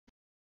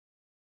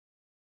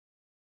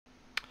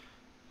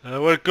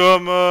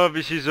Welcome.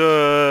 This is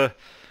a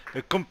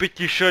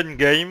competition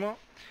game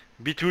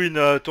between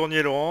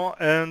Tournié Laurent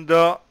and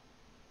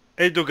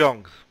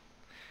Aydogangs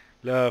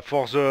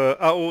for the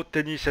AO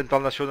Tennis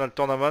International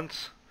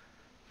Tournaments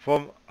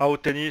from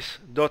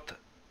aotennis.fr.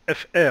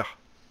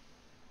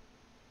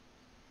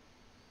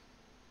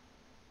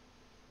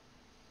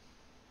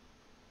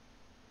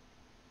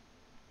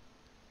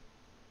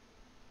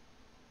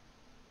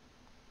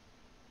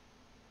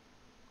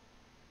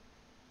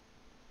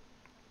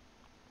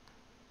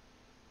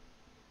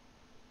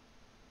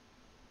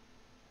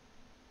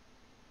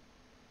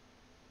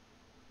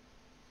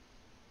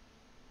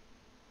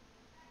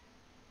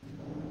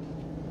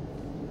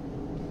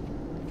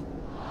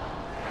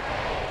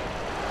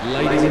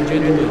 Ladies and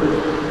gentlemen,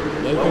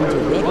 welcome to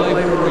Rod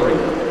Laver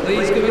Arena.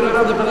 Please give it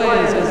up for the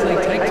players as they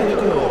take to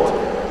the court.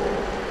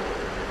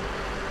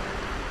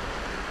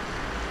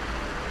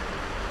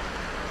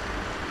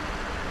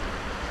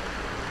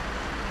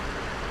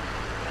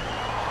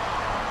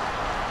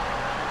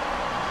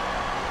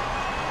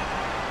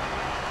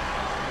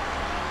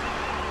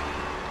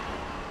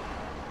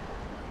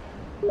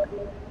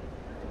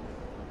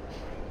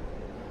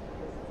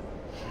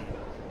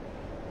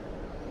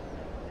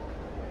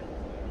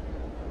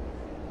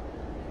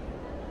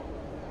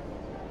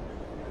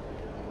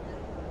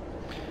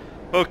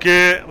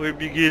 Okay, we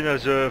begin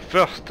the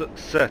first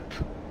set.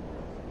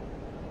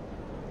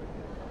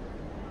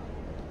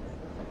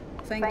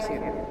 Thank you.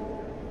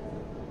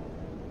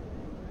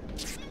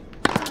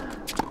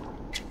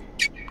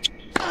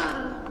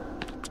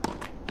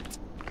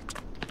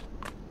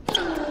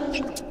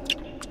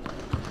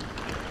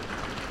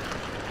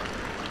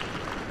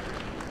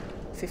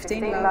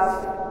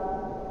 Love.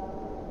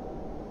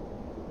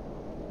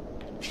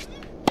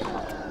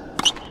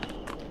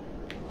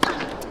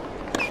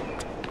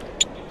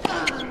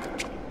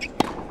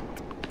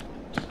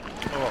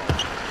 Oh.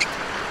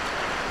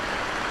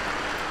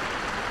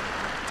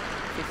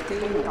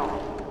 15 on.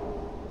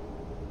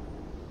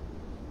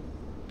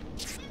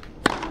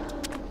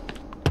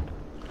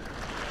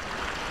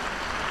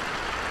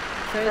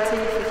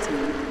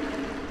 30-15.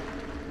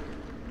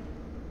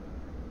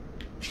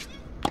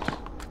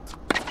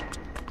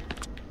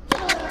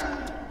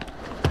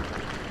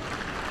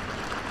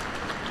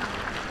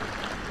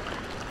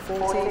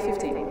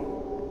 40-15.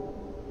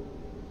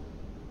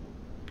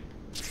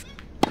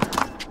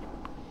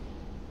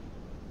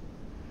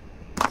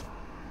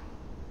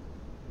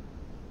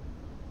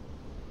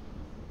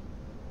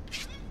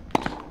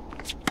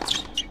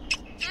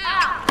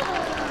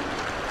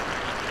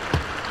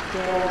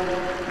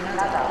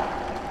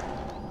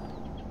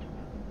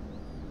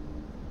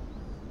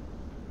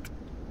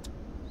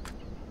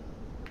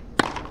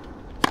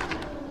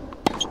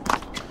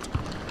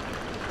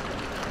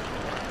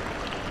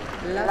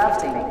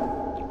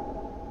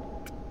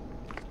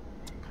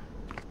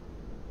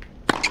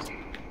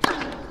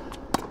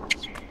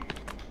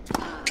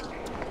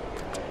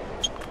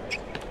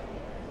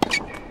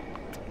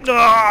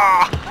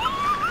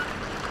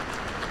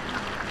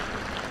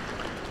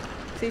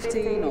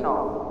 15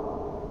 on.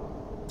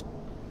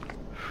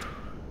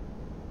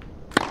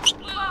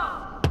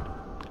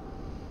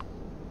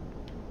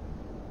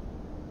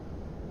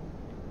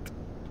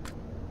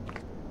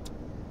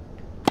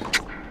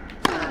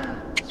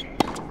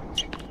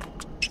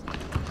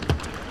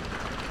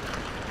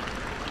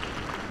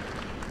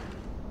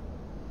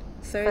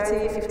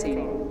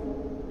 30-15.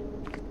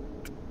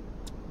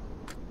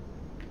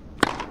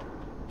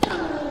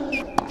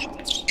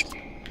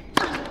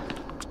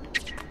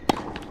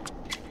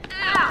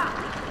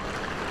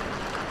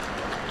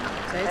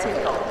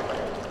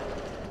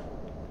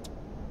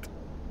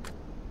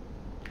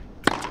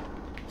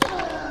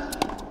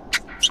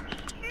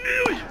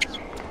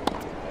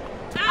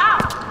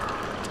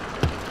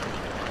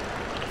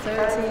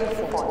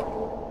 30-40.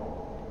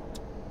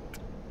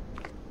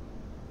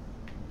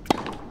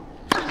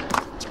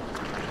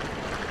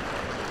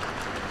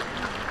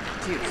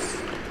 Deuce.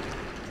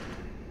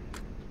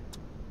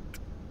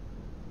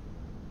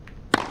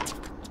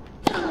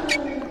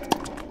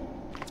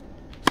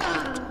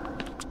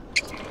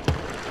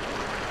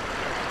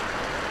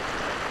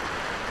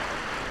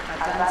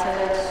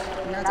 Advantage,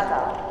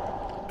 Nadal.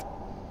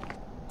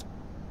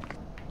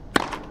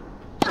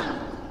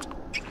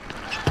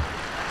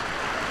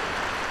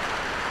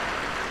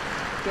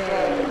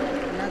 Game,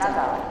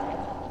 Nadal.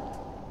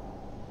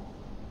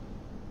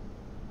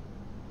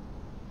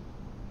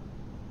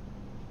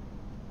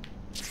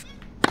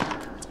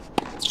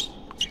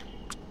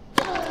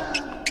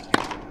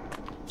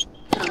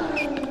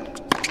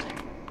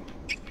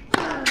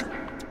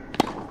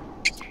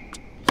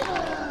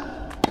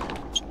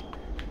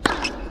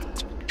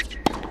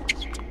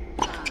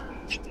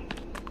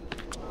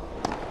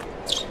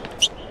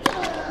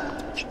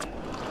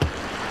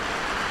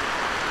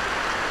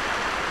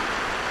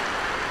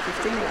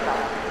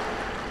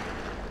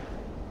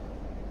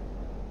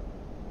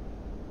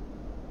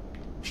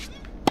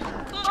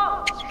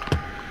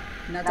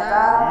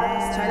 Nadal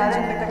is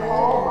challenging the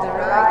ball on the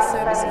right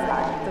service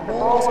line. The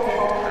ball is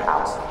called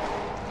out.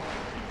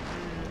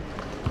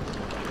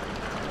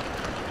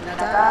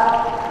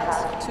 Nadal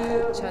has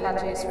 2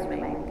 challenges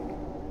remaining.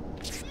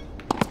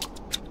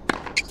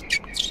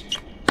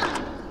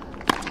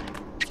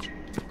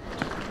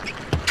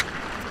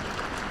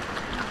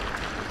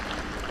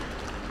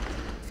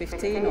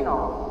 Fifteen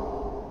all.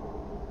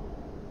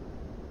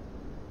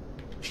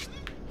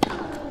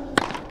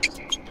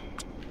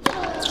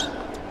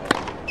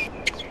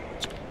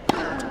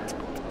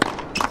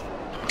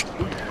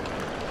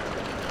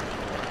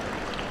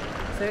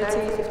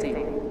 Thirty,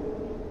 15.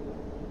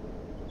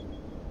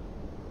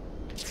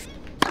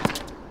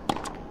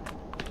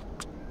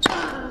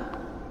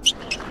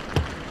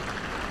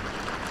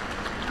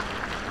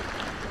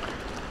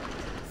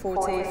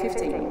 40,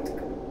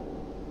 15.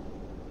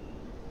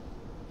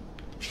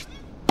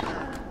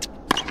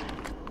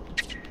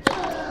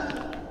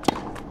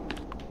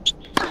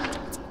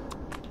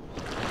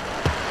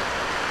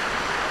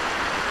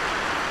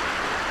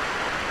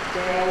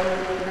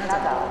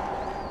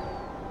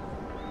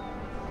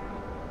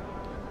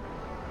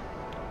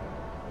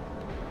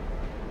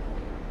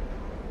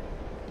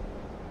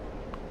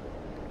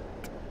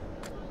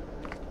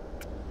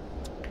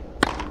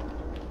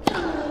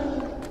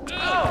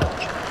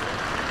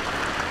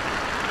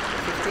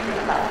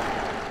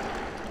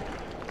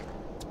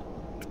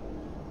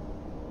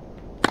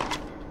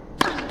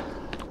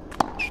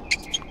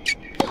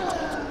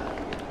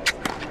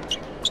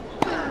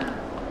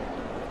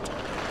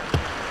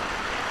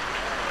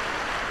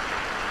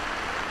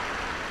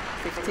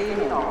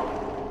 15 all.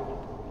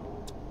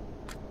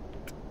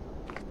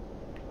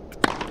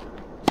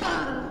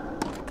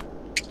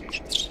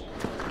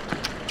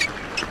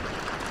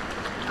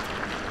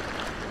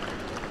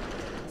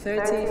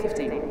 30,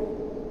 15.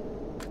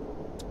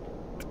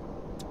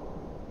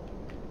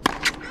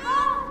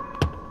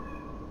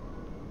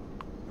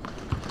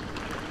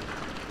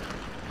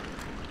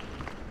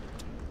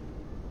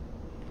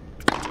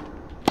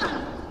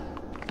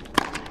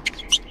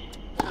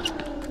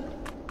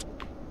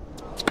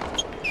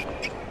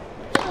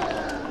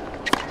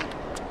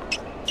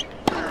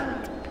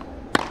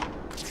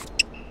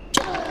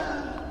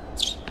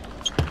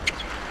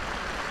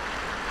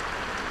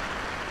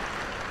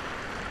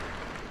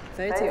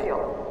 30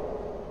 all.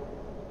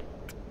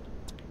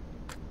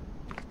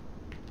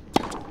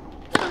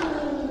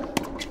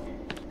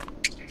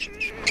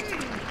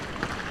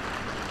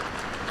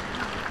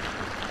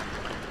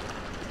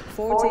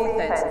 40,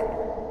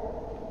 30.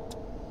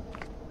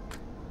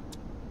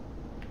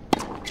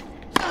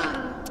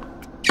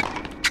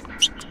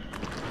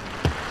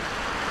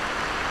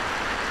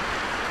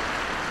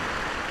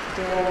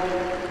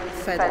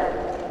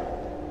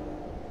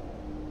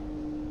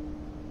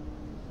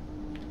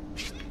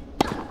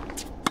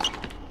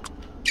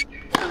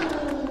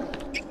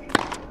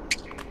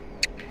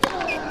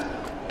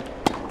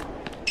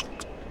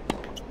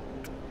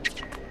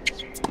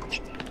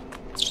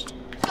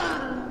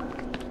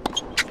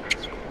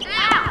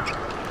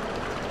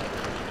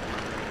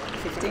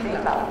 15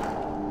 left.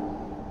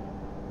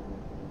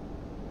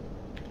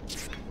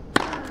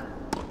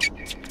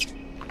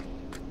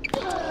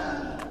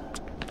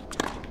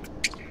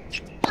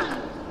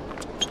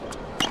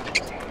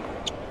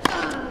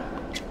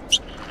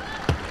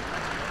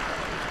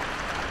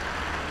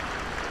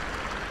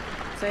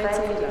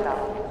 30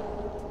 left.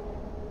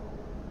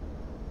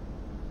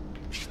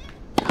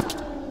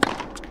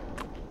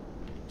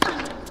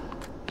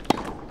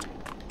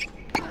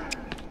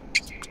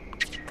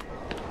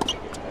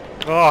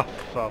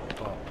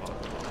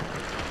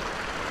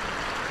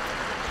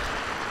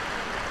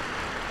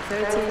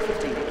 30,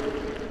 15.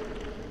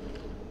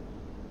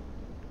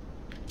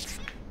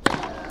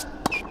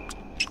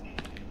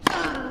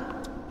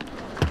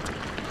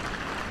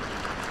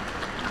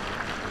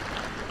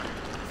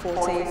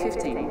 40,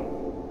 15.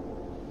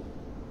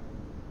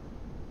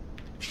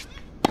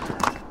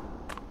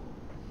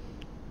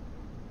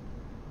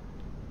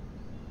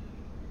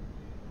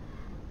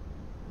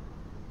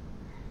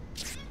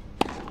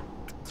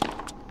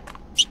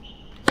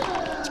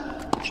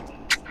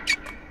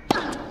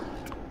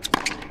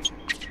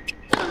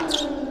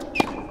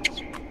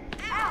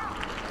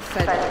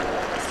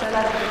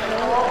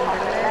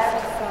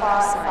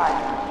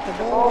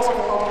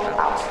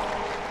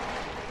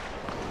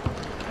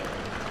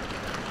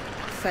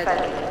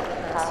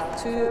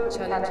 2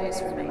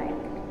 challenges remain.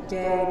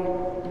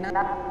 Game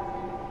 9.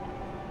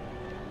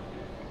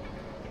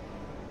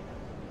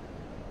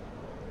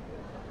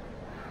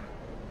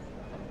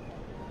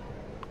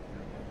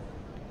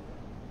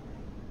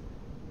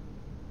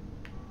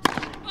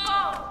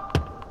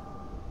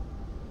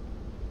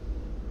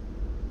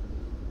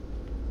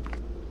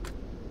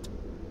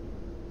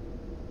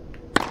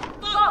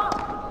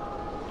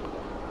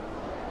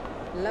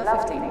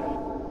 Love 15.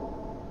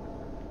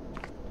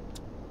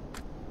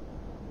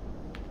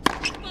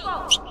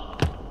 30,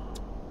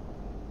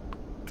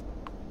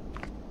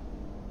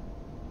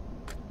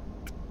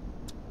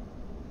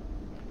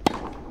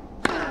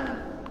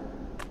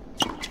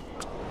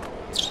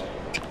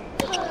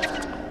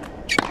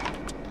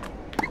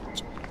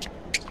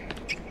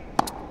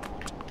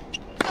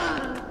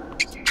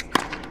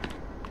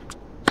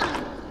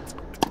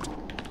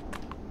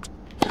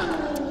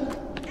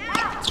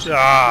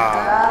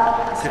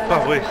 Ah, c'est pas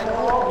vrai.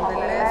 On the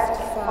left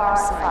far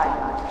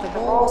side. The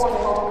ball was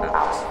called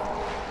out.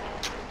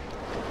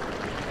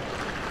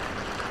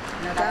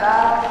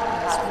 Nadal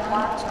has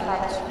one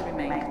challenge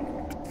remaining.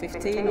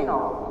 15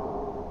 all.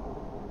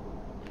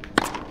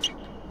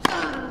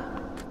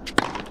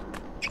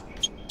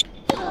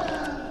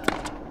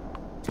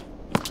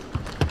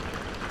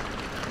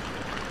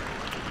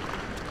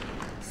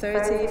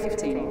 Thirty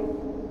 15.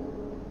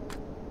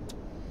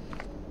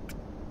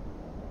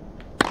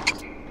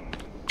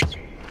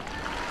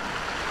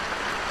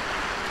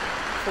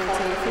 40-15.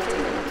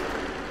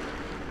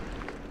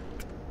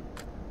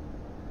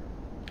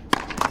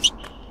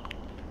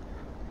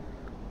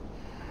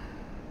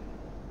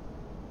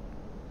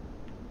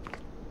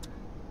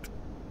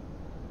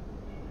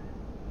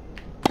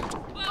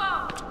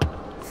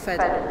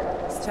 Federer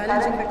is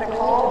challenging the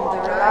call on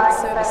the right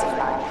service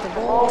line. The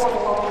ball is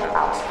called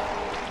out.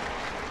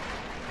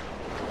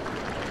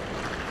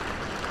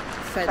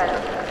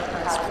 Federer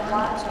has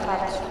one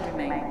challenge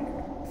remaining.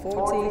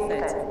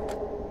 40-30.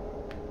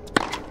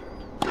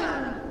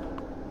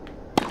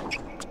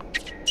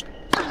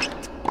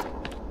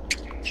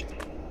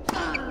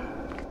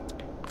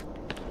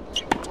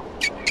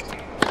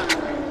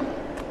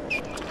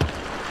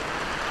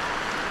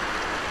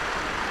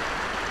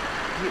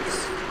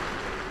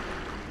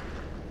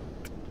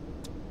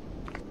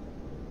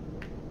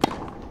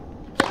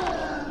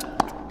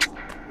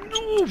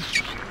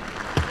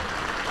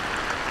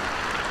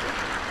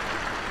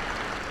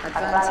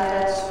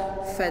 Advantage,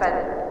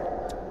 Federer.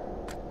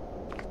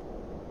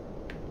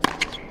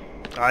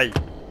 Aïe.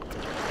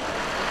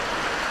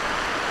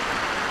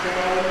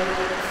 Game,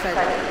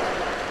 Federer.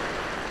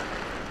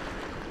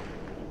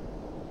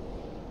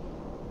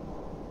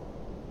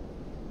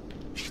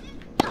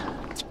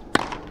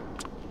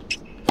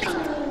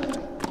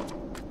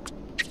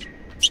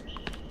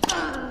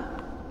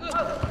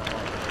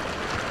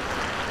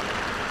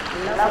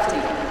 Lofty.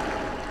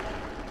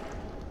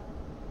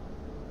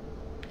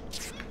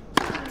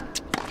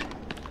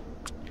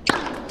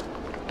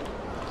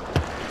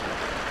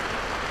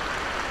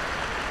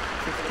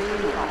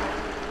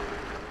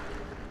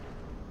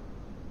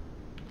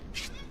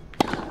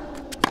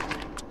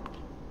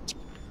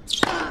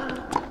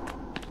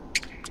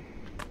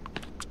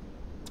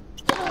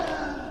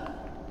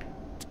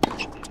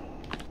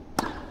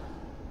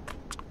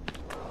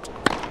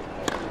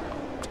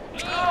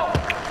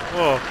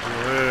 Oh,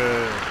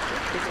 purée.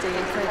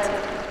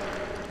 15-30.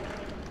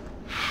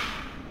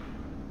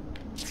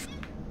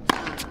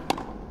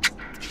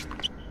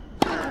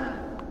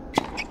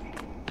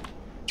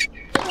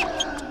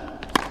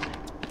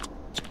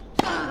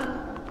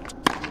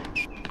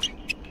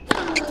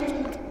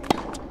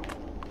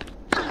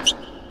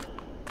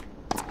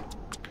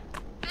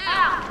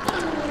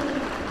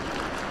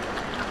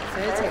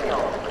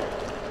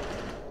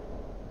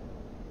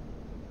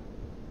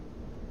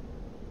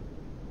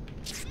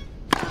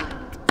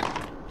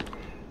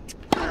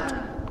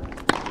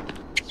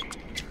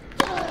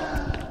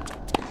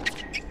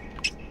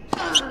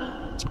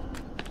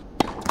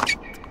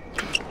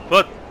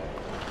 What?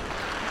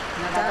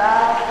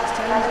 Nadal is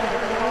challenging the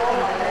ball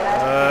on the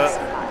left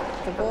side.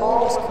 The ball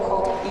was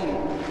called in.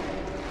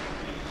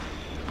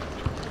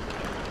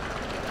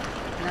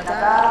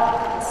 Nadal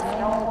has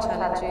no more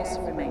challenges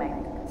remaining.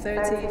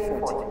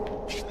 30-40.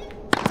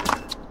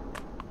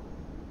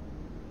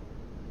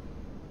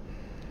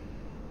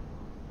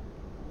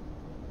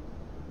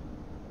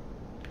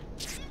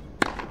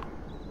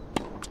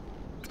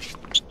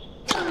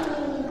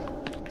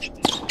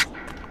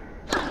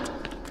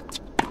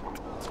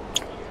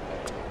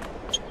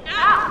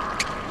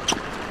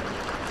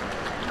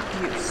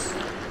 Use.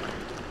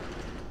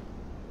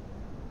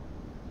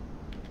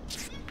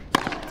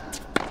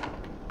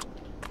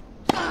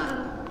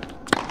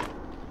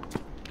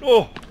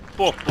 Oh,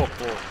 oh, oh,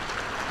 oh.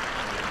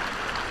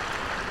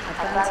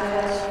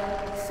 Advantage,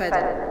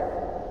 Federer.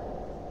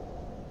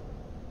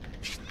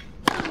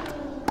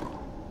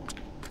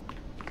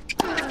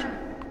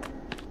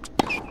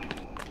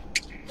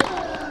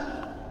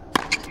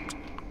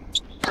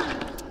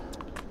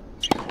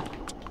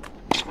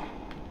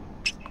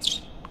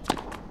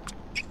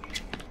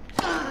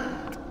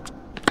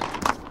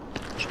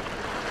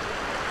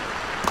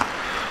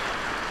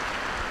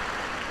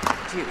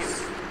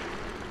 Juice.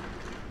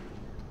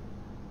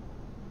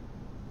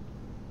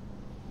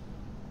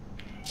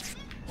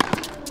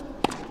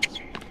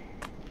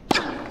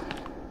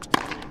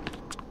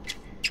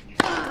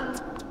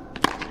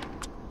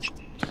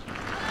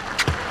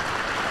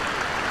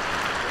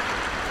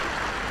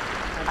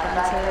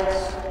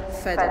 Advantage,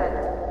 Federer.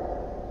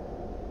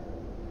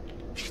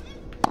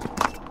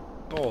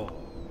 Oh.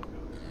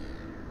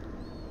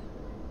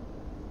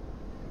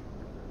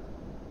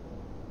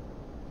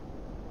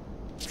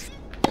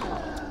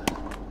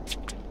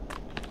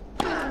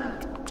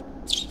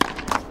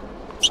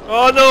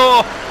 Oh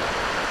non!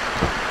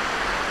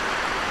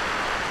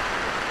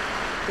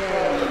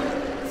 Game,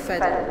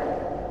 Federer.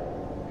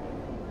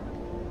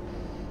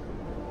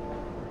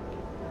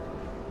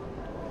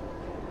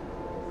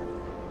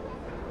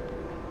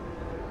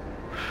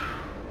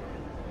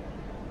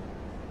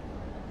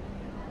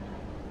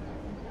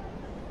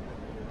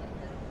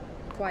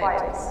 Quiet,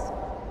 please.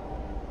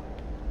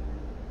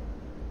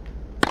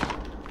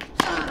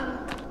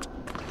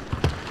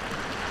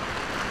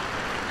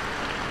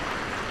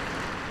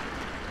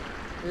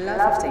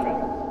 Love 15.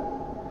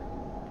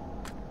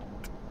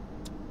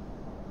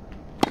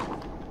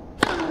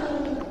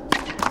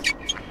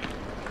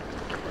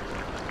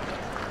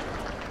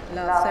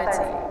 Love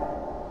 30.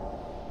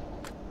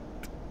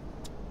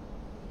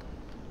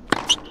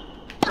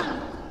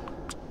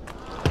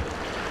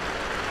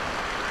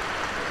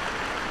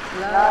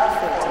 Love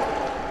 40.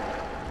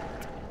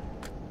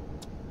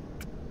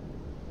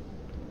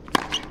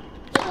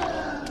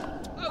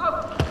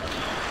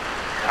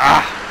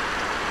 Ah!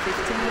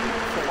 15,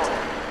 40.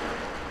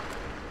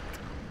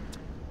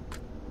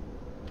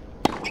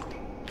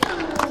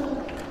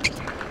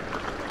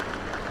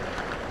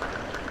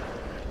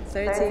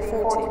 Thirty,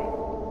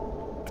 40.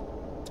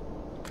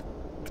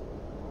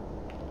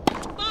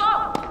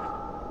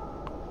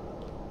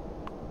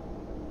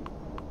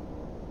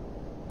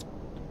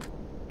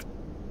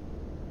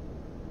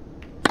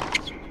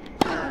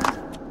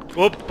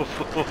 Hop,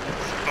 c'est pas vrai.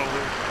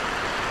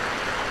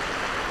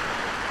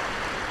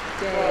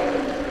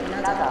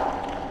 Game, nada.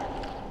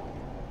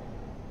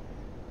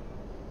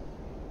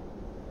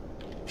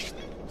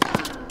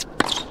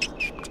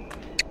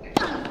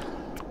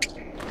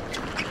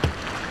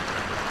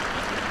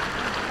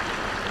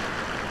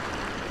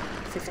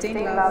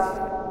 Fifteen, love.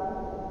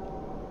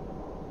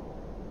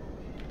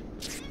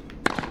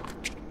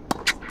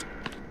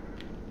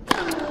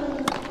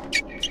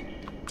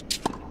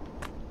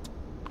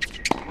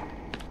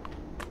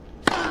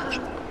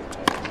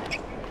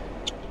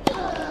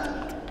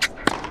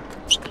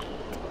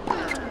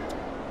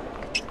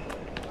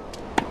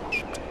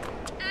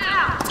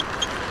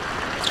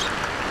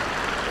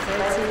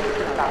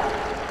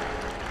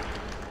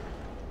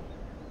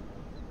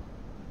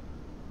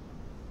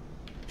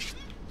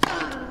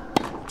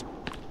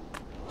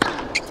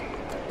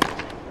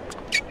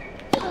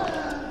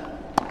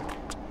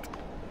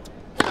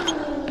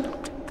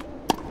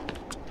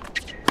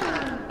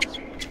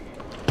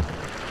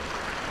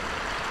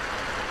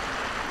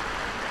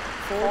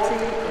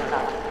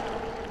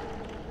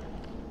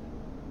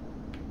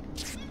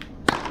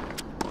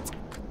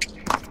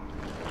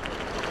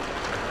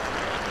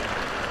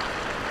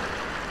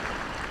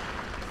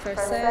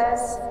 First set,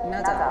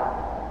 nada.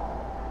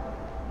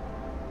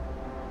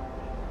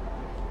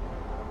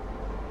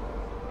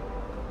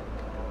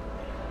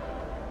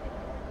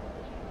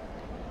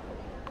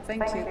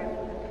 Thank you.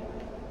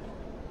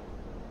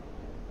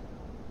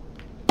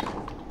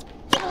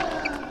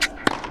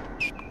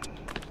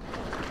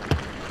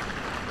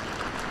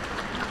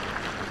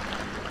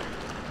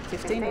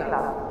 Fifteen,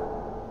 love.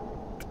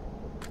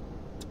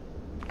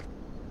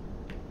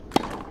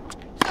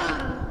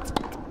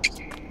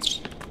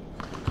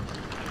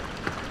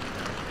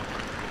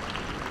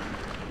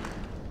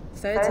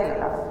 Thirty,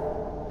 love.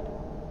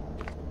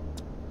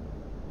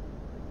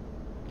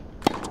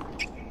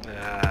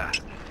 Ah.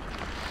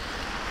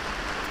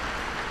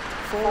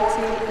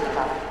 40,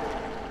 love.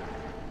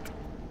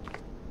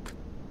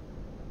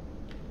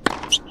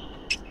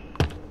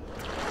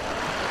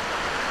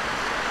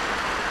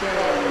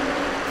 Game,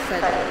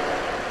 30.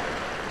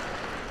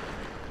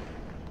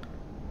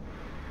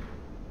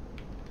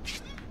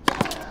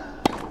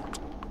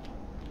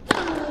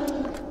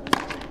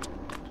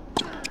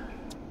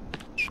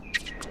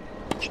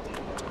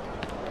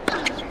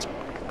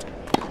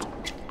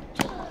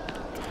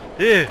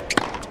 Eh!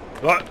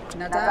 Ouais.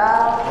 Nada.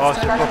 Oh,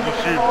 c'est pas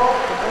possible.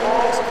 The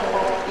ball is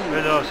called in.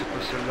 Mais non, c'est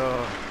pas celle-là.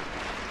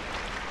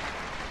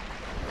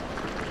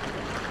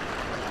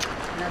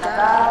 Nada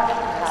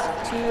has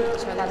 2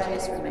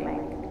 challenges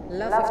remaining.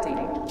 Love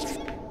 15.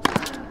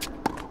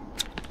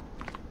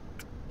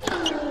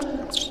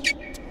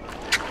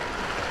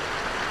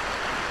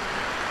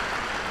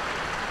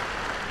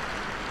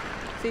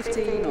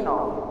 $15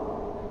 all.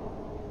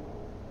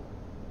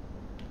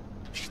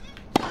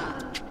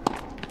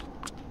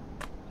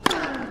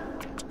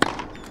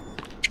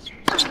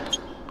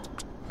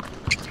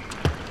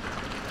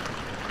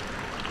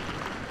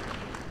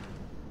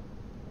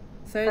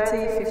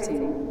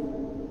 $30.15.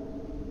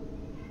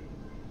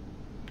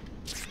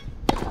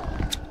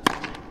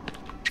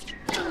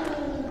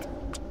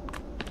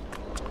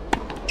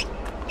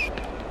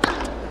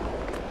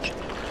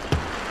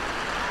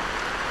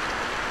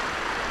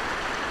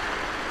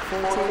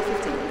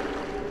 $40.15.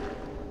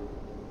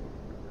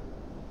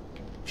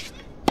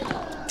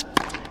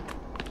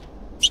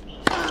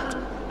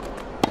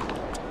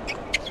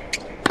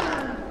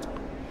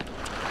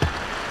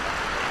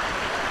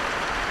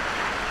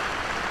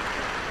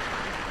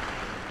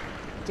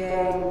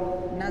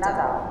 Game, nada.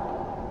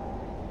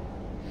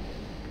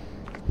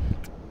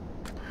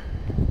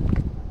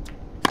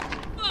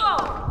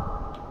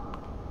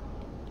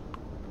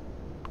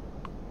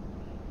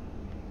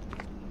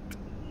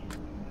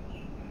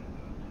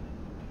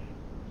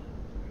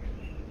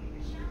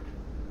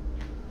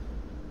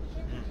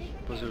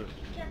 Pose-le.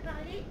 Tu as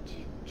parlé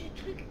du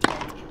truc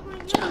du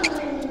poignet.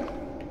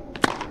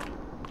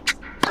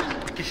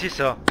 Qu'est-ce que c'est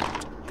ça?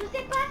 Je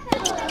sais pas, ça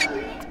nous a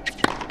tué.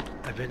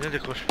 Eh ben ne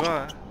décroche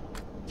pas, hein.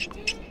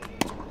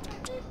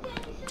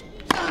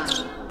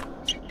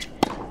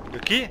 De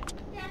qui?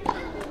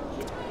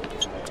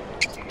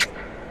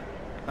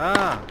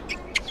 Ah.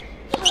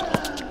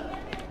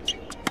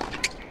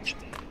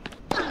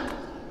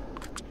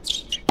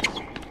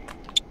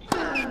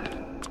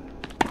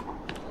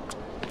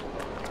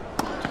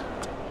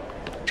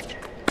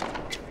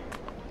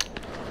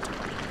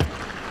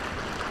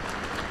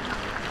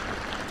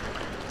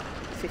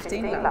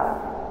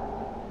 left.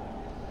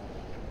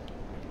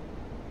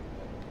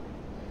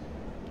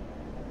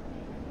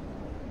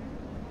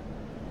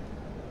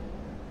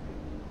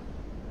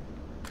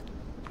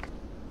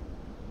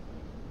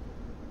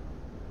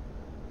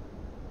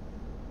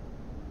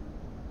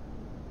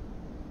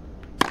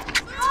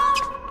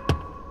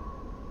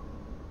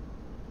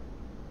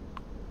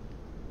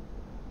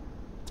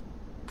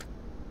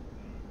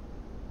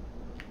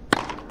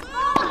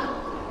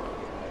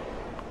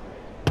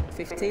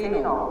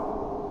 Fifteen all.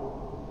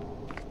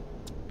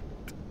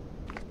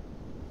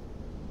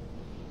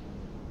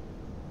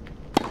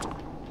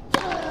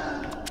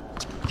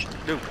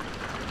 No.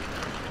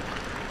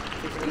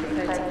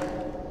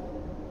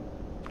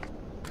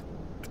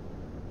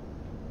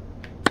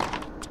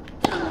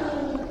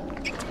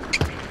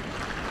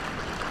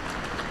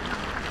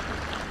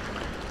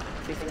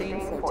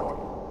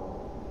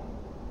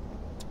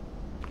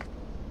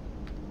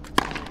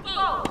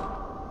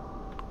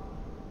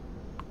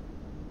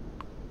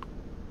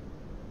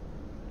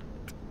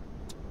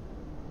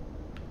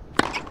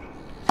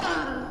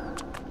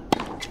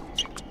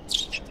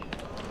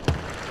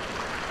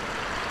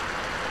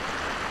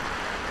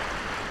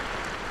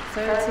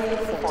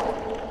 15-30.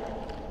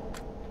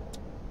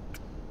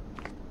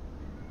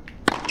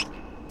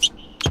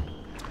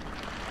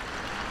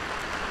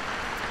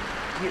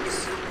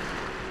 Use.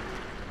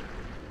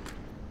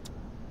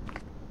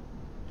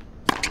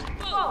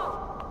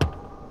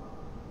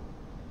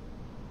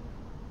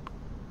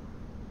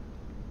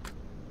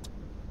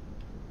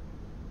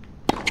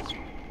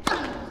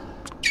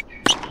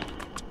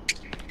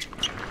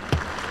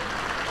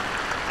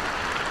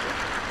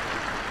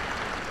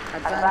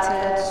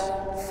 Advantage,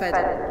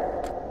 feather.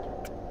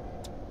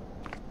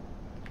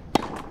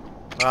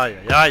 Aïe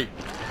aïe aïe.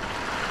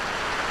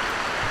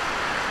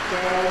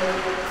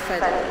 Game,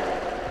 feather.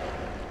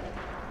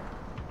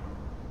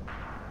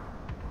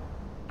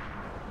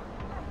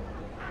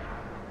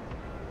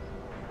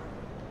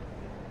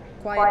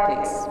 Quiet,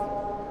 please.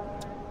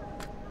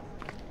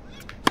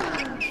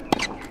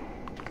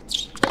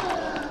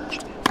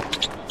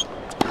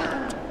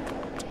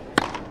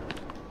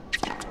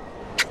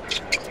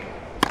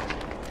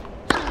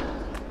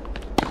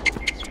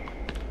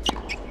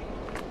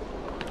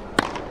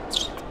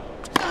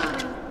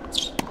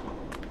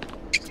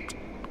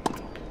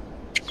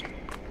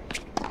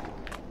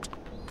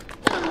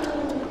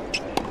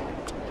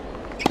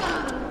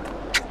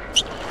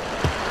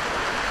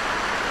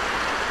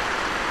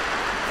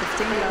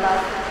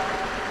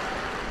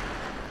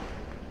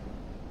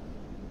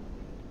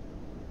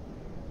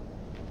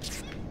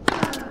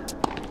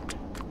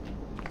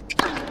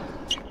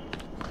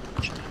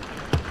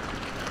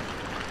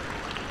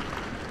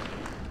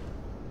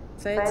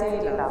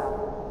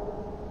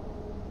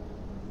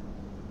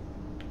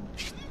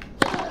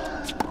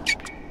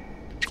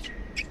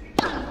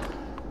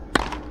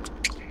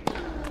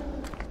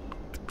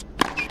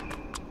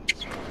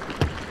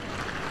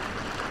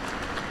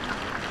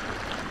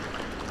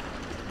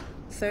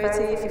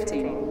 Thirty,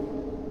 15.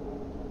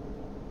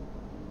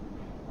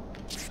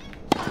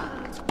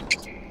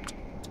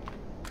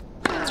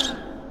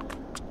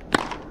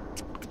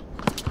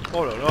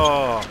 Oh là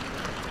là.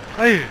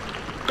 Allez,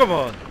 come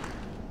on.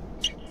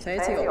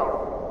 30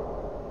 all.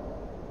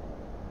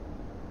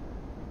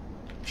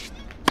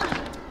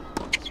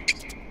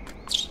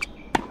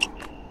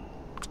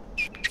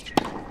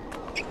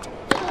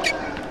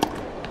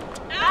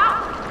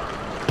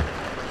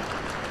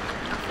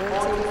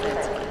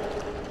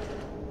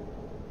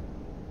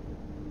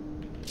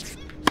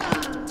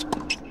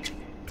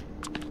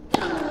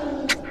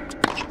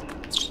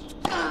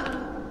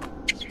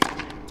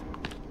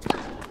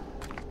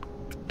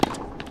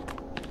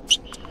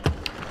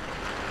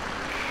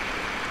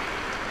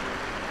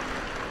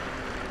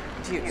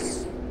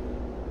 Juice.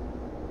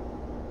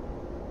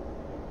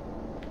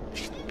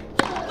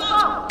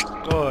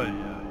 Aïe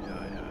aïe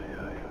aïe aïe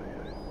aïe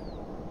aïe.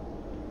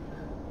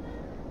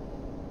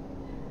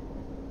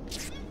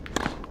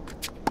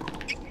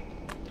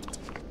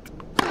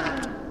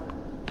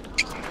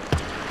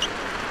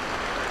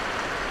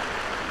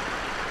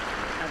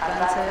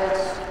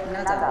 Advantage,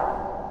 nada.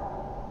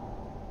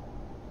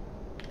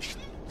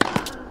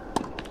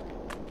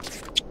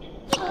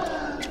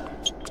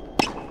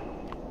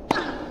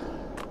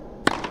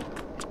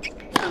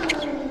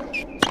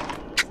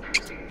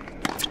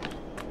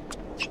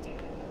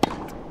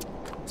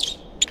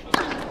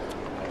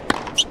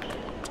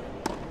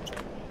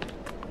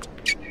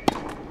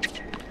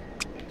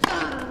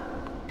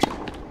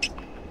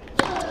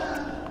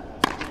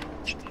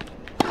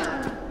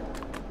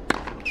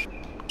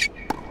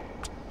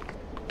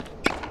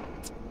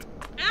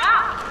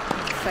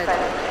 Federal.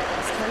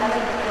 Is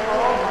challenging the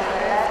call on the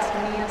left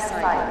near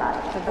sideline.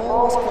 The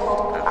ball was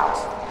called out.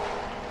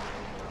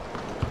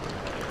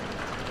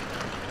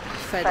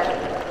 Federal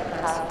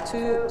has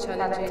 2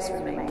 challenges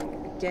remaining.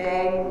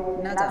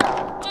 Game, nada.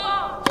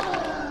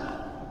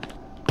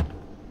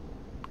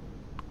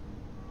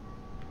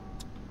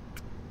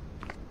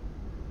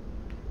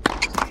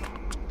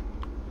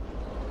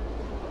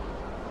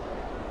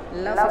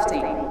 Love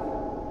 15.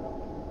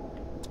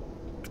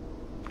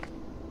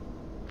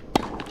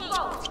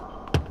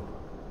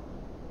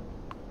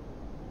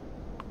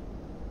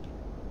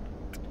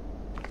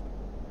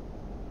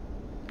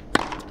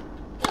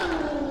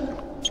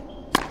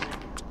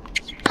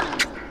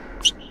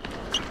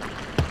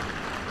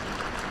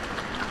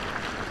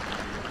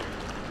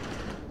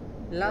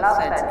 Love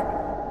 30.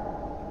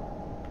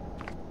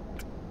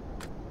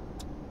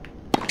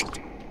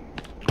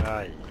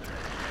 Aïe.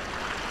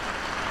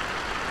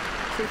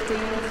 15,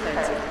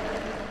 30.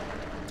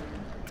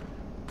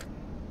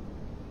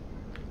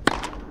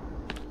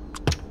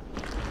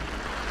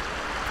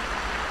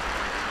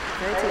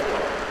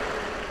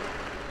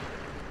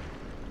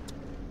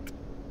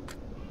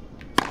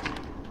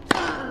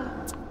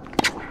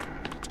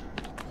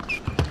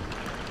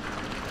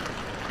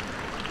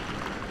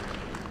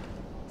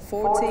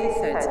 Forty,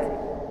 30.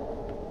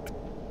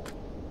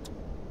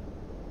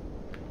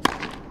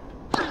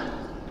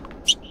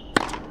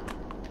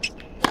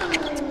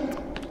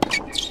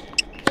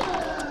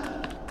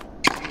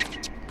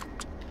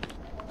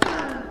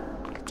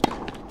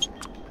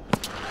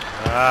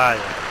 Aïe,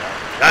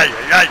 aïe,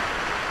 aïe, aïe.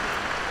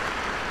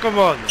 Come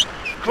on,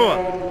 come on.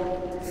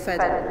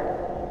 Federal.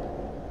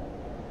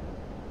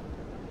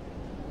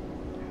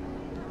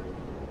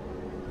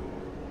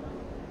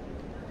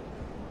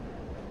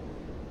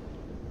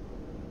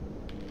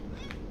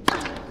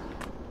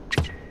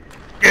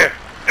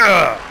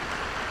 Yeah.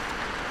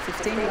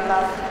 15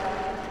 love.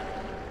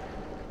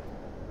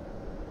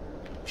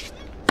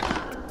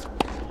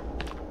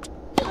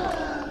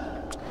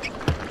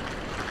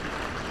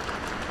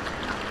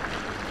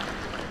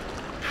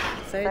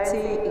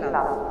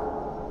 Love.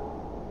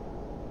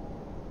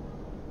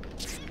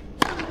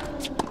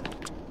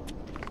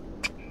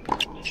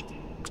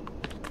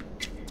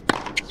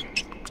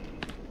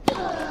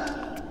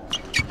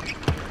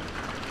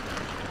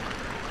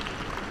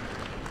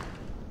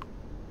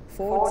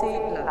 40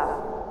 love.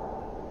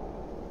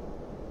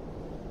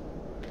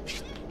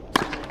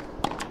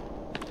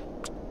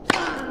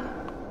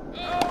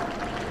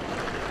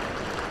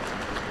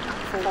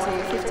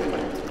 15.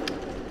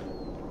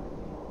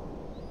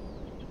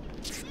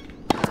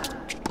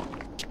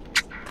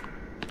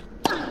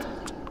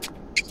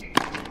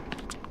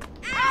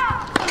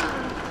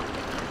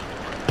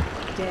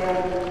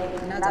 Game,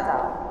 nada.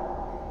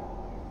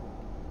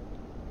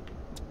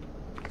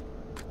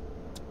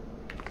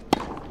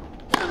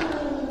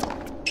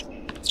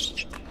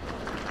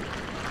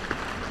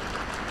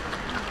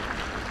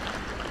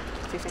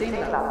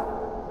 15 love.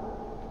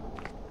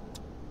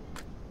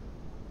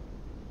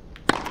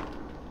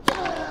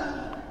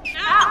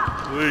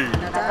 Oui.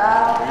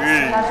 Nadal Oui. is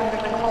smashing the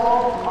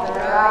ball on the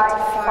right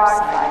far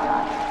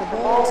sideline. The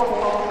ball is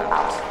called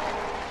out.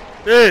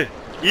 Hey,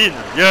 in.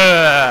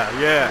 Yeah,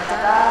 yeah.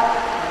 Nadal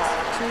has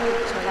 2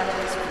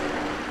 challenges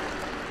remaining.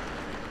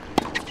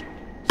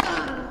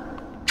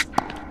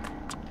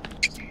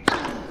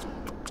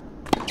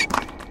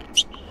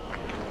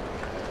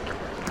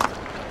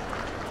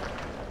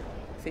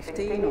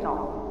 Fifteen on.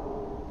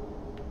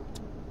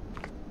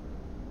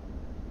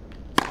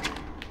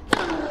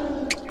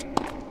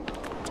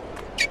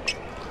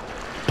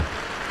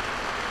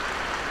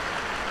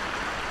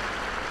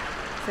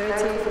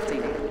 Thirty,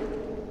 15.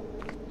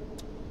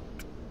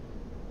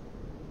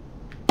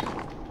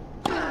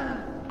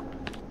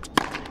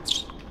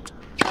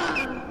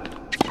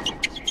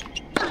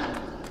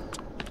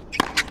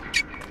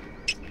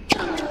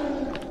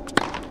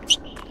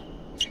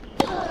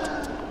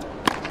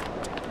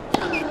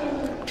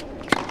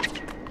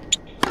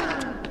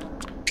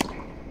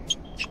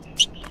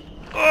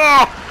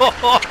 Oh!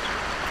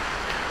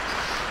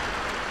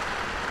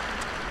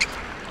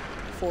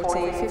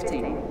 40,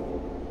 15.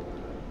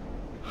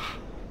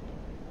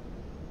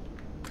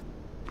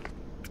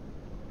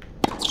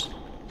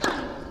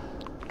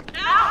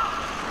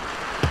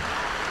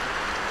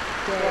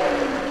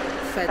 Game,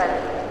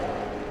 Federal.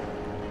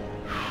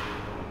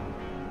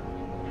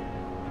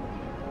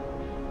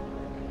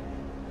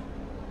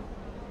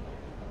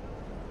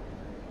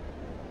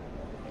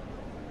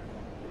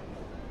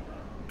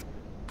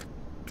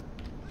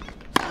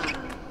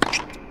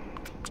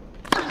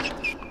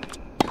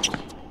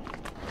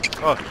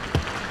 Oh.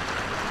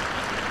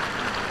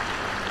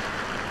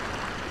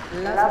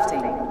 Love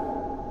 15.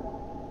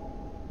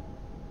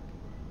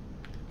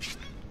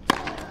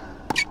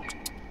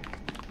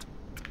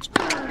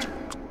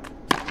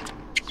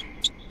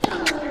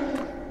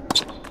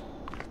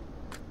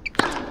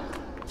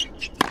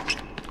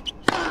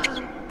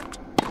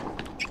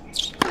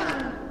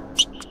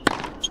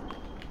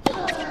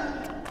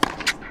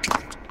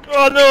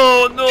 Oh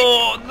no,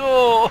 no,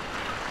 no!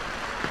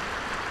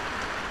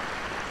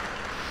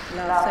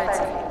 love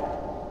 30.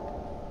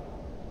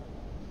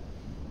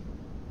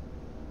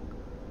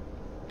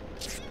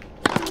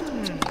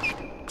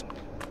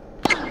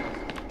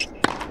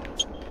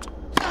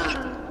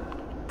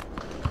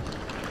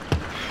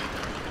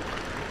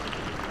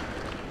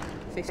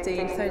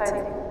 15,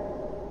 30.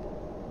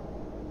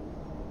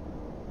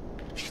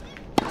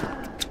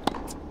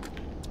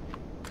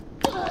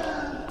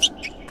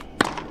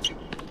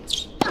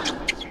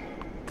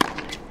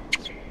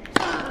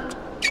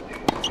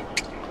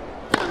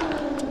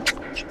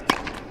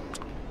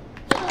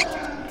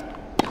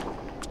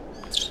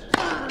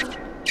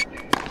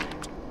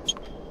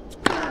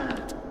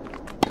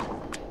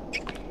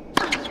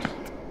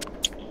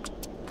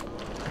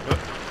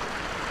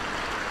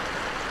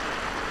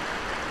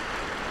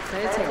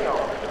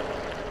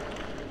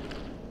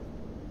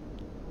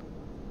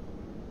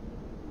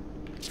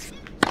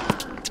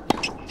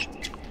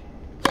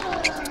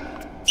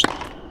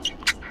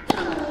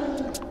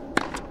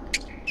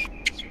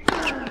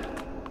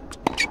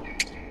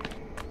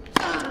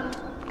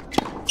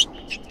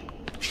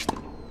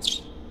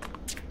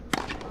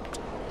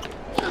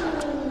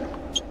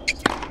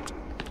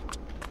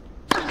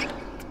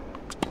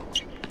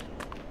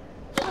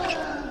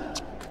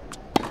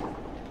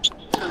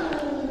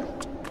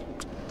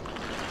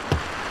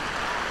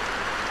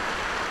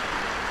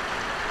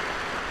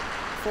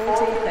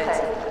 40,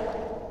 30.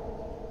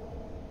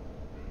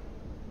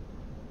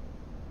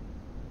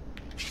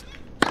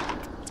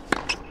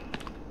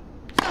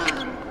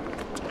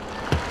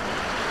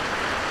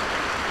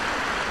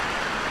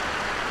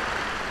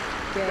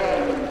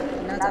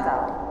 Game, nada.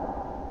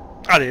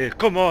 Allez,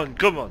 come on,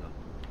 come on.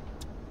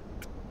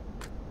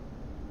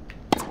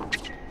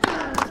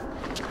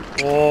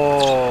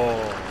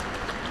 Oh.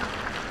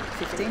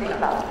 15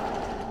 love.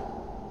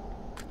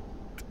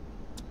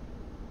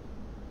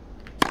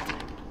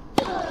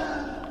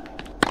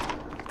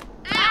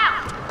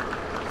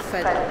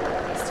 Fed.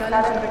 He's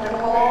challenging the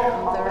ball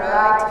on the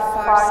right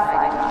far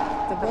side.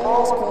 The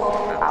ball is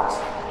called out.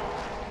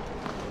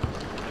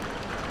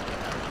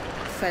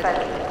 Fed.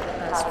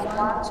 That's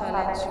one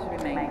challenge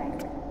remaining.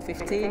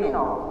 15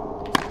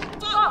 all.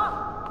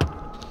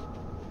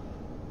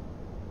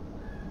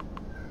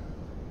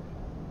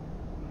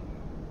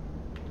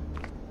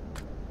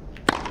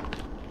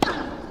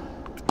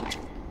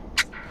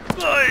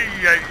 Ay,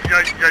 ay,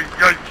 ay, ay,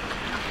 ay.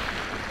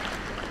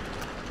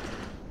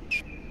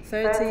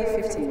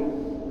 30,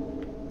 15.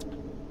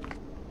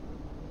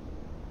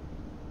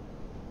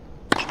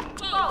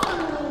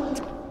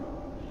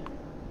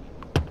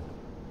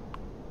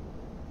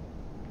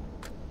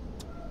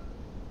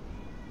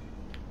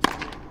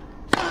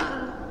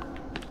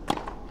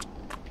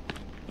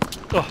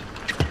 Oh.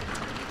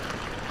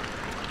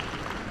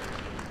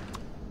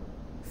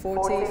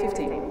 40,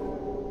 15.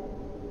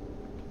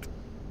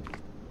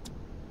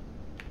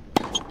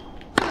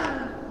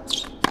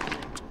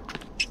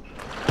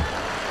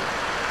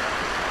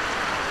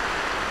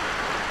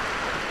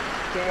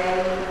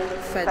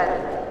 Game, Fed.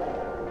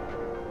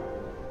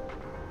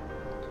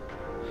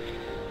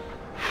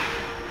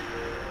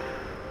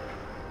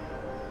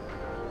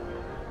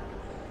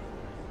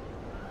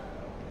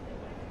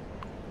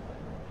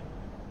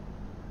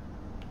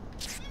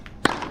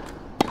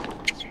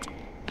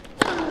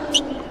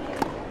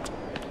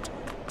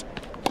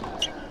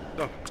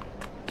 No.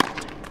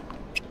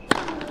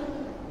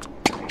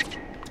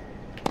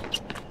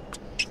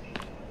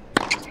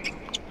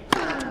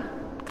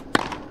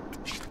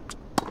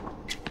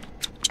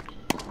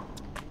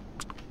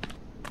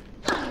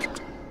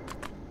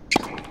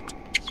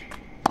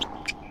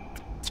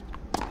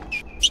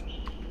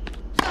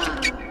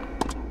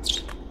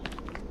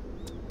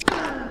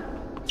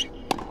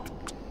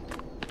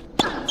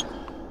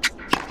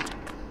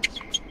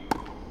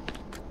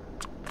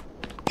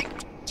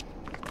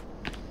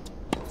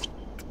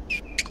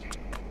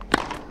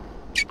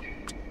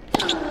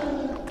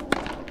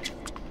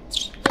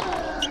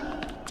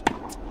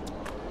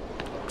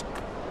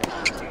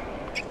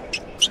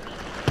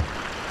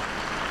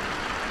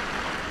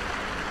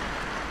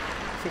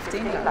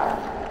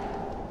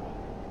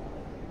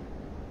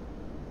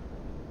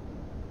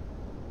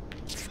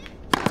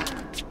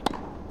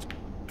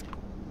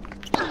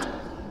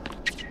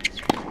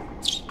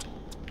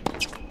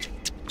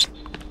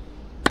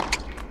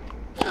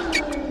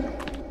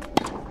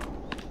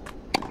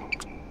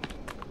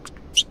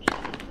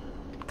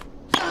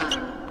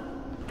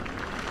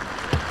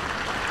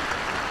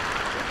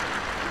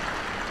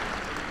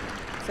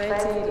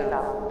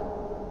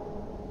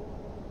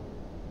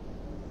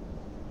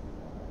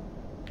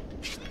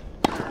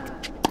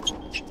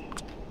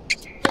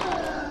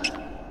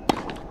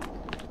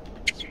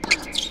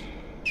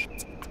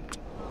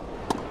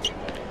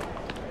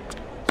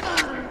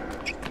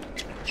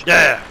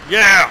 Yeah,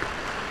 yeah.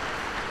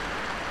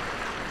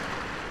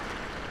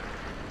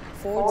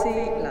 40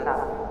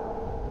 love.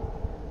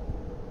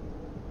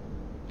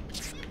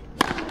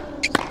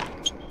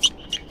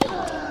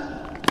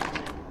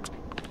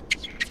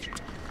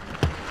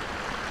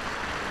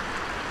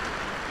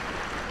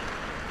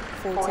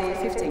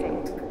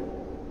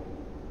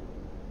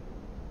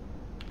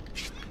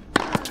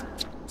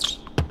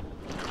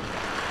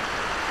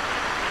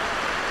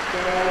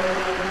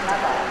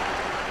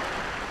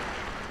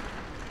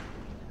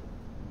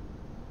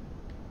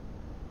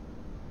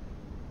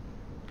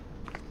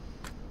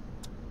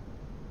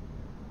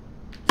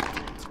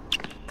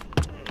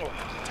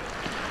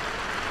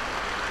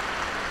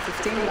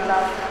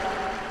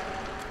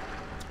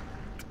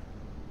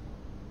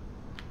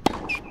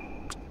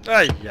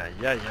 Aïe,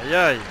 aïe, aïe, aïe,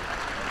 aïe.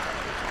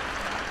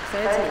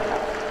 30.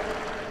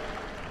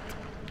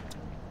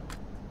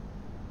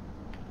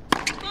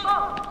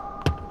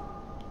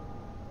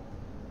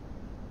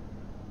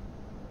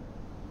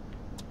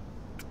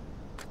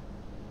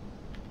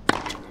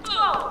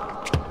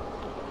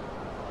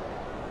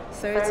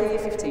 Thirty,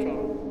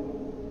 15.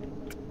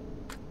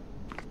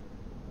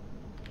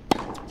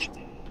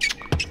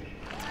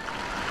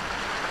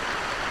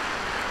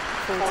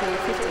 40,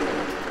 15.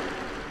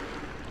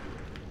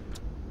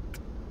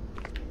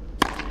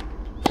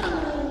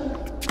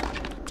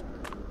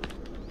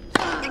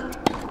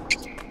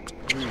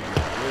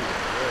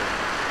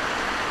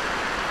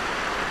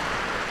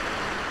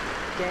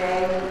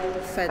 Game,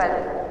 fed.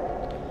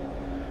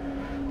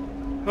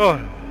 Oh.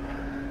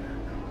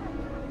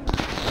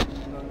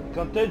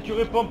 Quentin, tu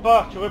réponds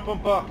pas, tu réponds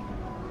pas.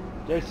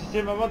 Si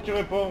c'est maman, tu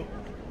réponds.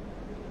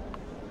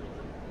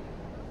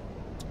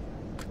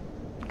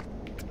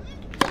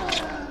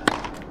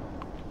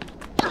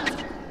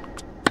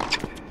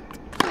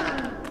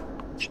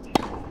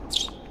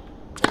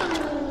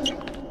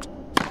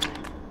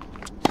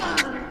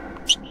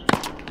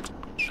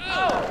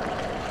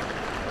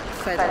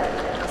 Fed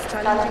was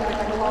challenging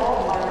the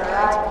ball on the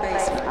right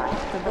baseline.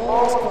 The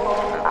ball was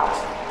called out.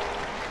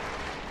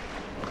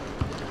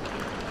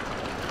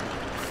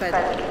 Fed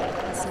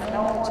has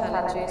no more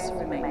challenges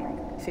remaining.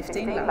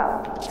 15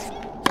 left.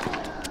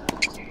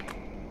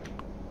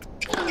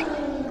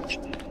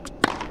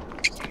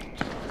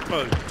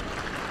 Oh.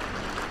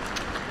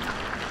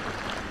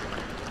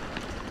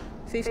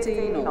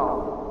 15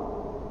 all.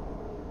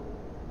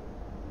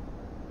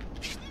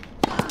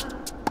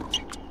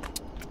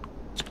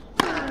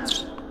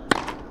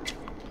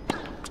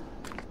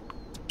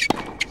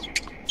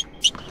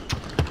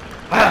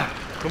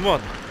 Come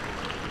on.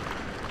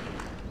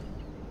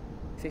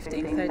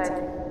 15, 30.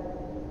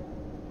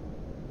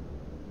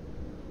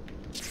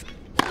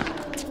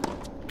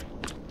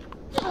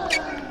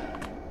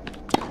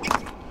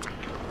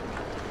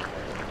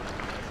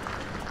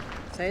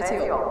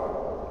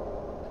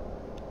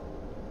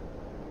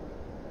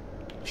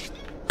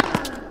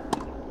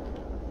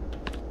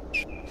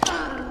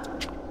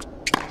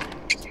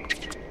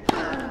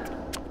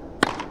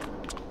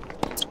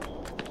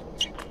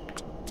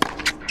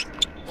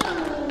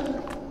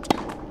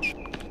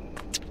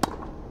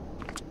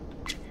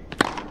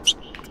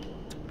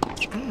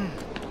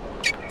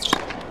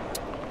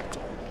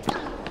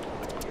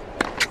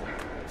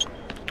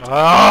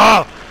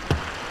 Ah!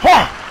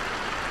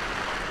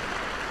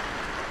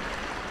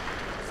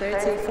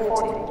 30,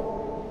 40.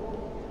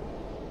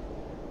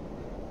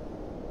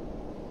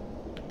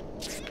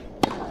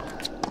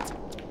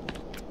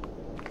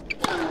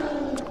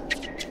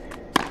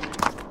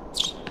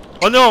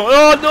 Oh non!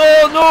 Oh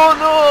non! Non!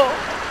 Non!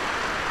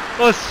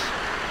 Oh,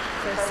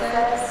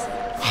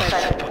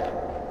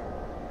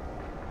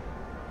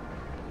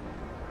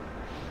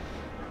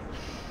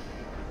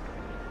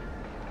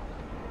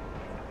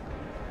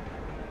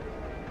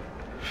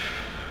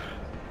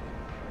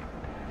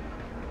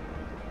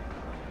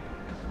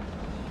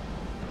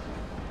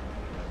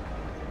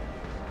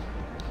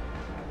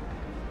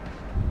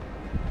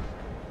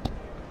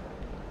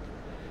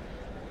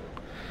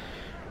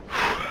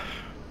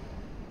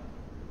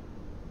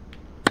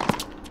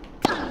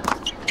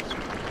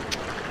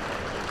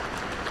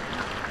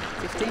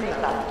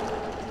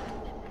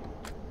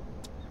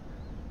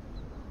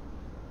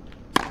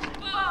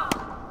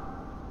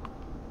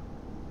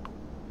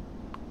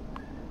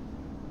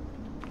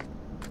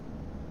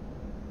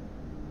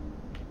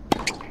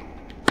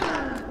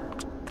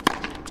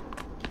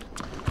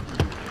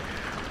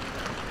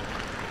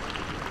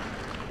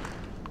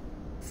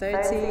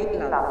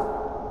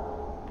 love.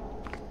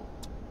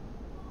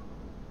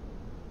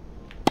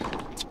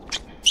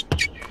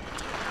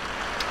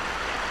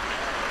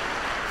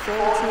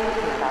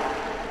 40 love.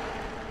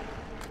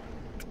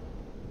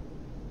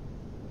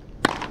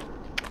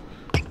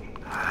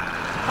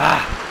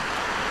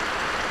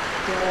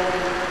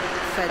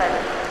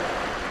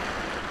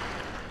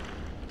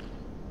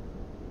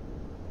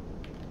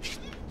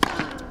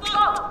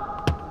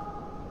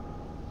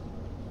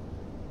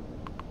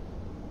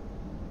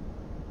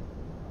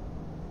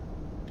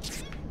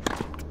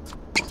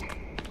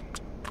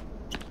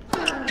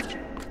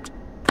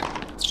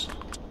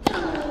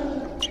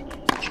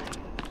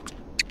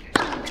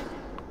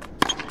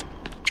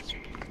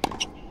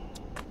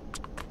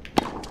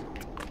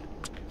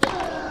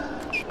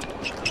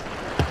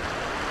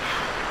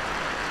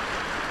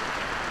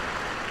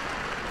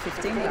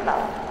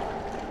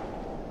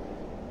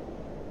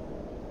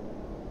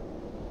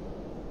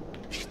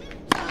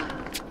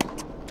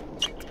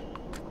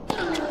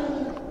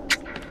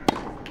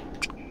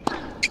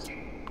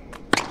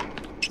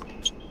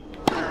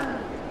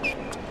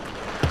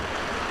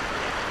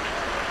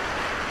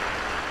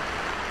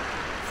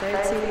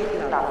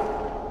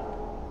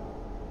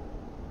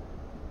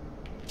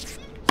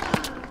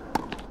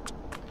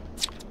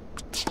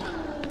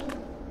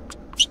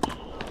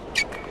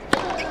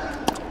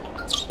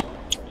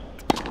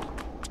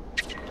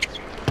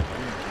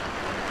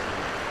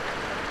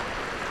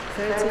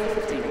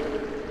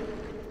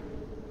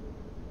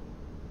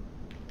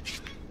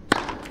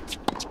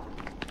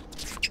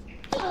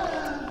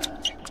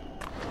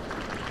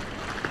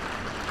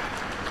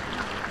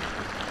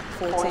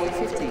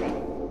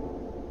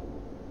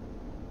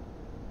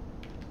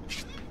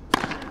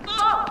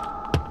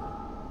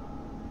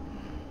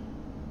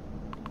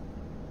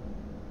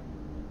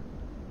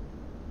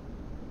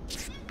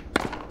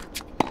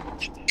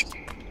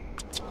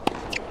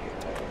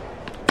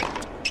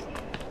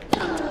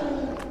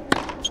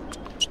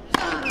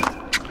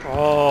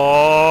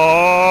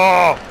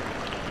 Oh!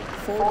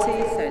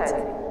 40, 30.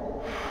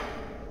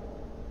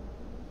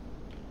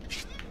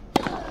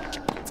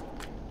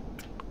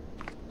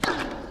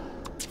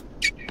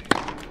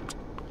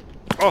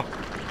 Oh!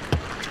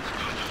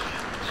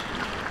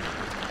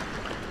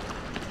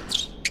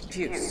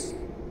 Juice.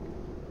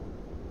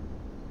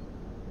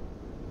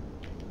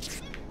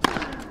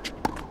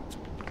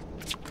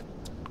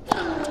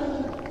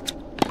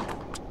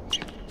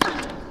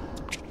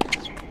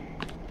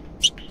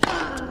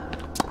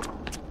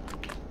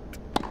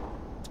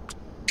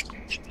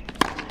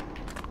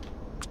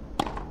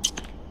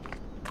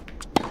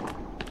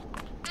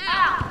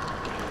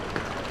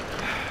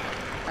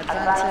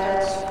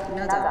 Advantage,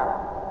 nada.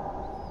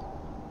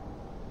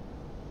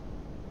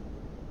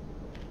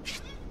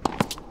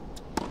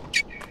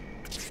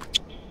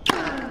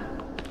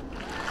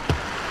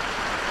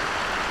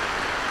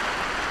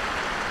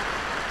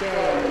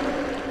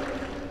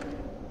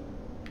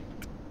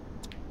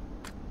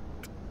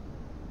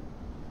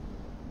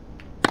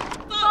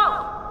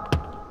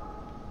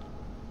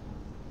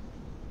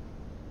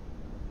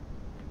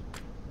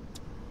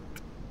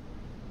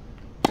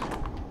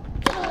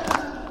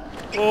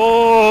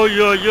 Oh,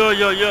 yo, yo,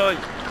 yo, yo.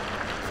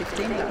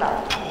 15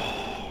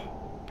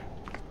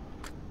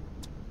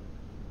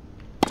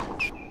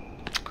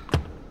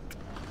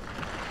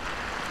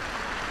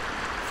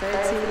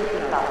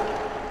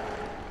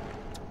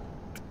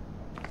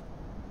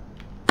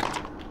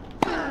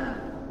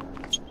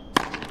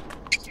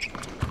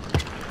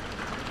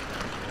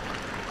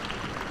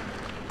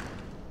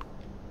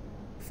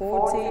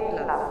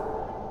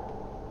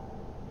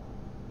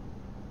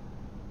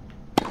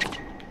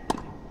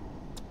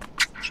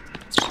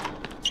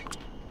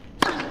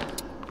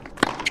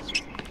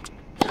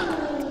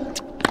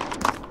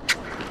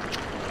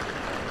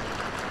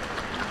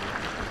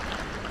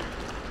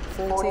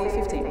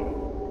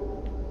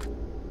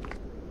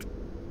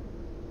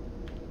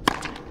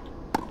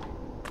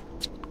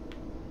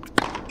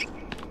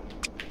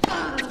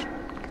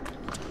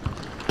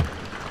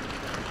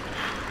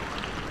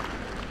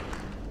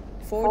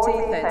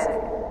 left.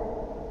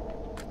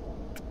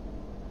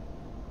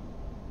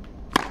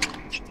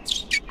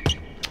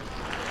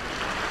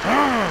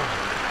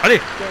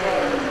 Allez!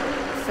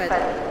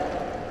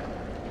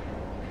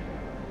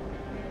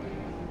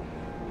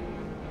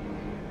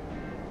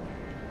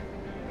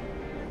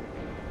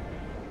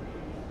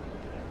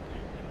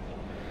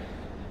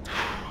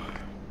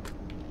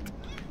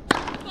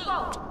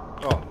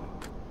 Oh.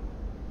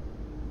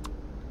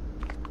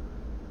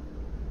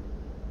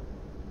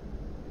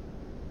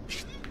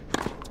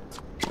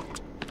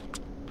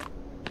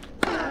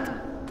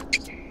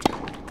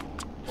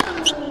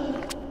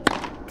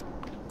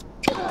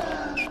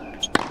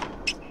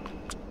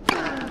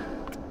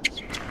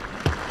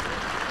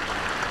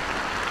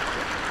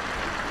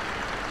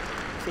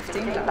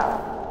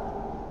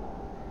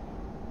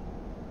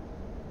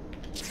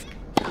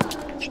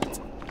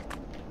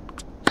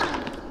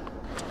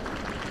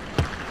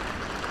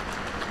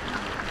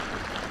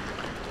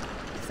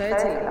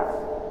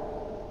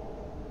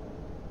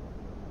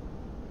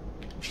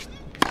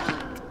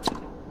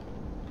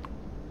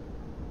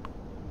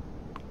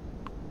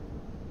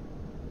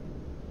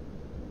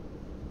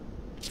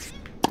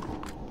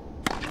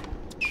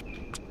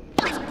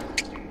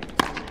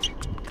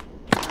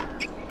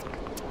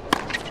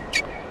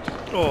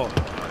 Oh,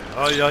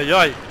 aïe, aïe,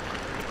 aïe.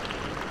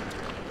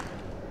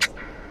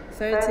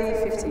 30,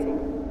 15.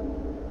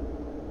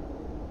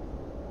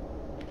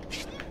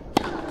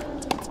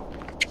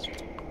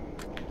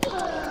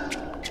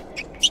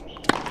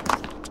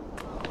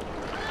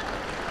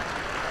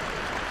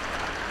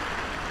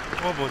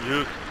 Oh mon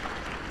Dieu.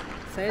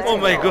 30. Oh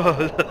my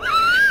god.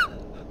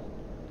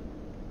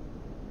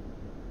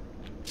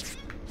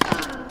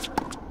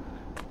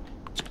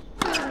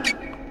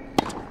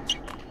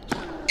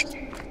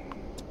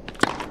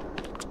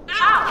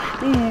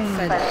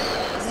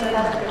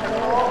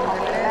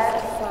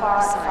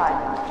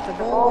 The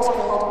ball was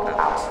called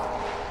out.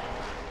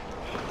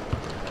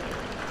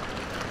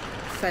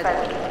 Feather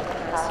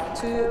has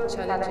 2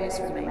 challenges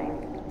remaining.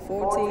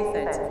 40,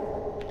 30.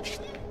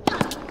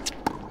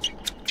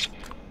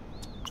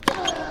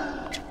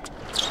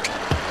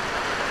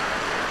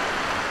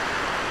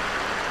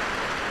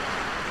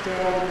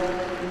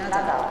 Game,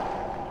 nada.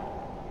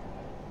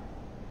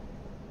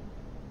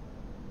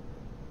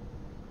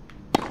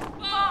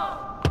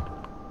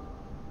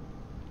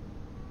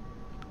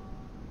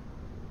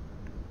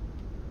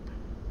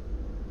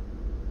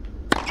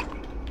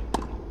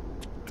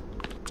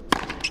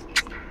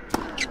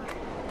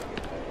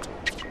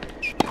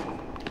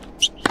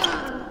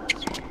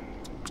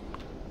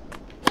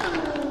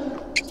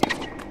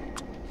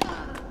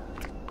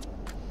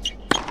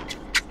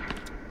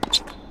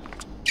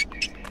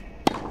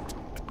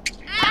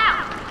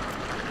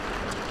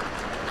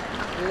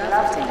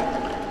 Left.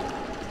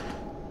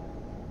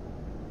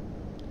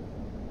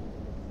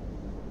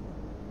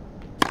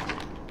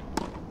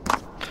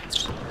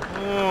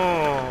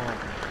 Oh.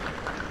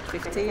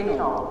 15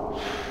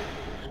 all.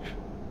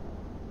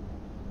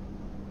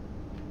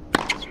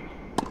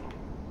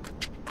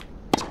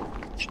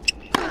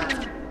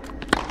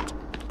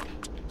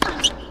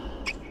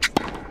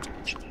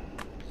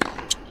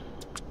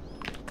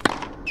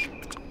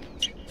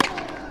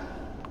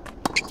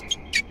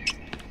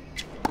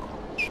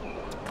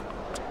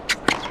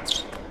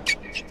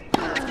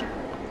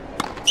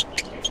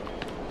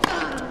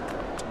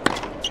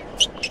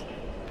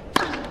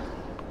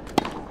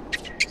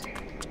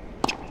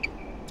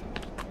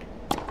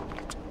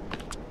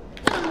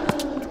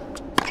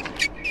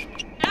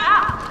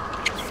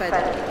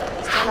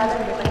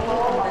 Standing with the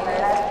ball on the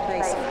left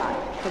baseline.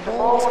 The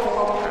ball is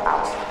called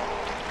out.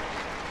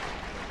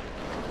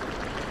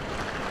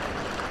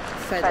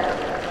 Federer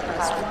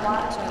has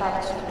one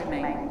challenge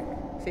remaining.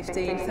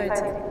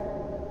 15-30.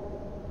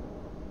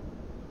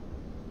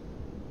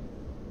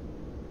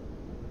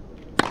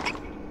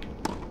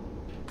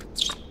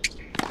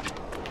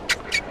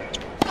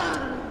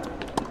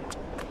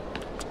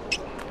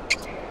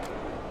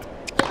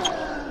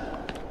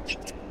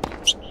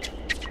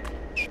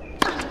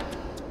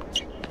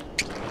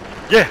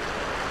 Yeah!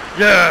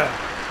 Yeah!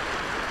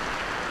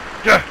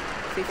 Yeah!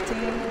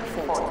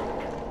 15-40.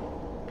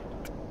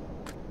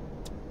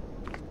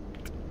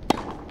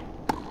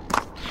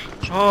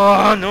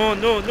 Oh, no,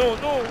 no, no,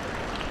 no!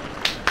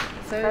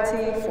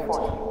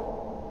 30-40.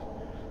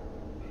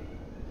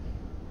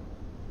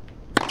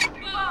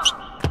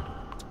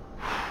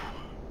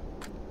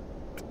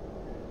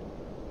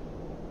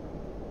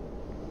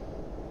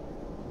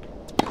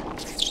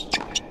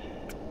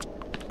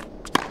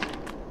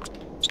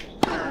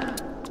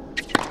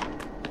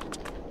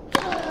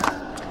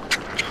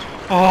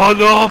 Oh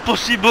no,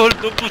 possible,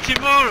 not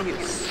possible!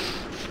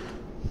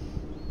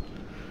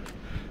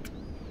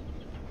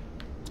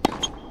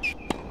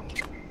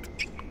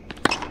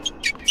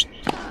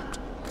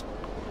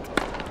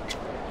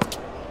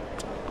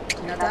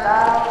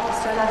 Nadal is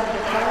challenging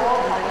the ball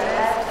on the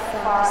left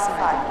far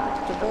side.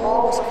 The ball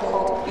was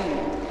called in.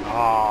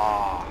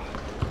 Ah.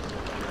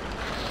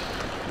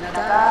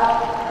 Nadal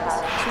has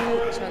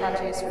 2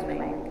 challenges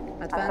remaining.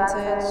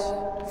 Advantage,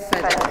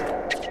 Federer.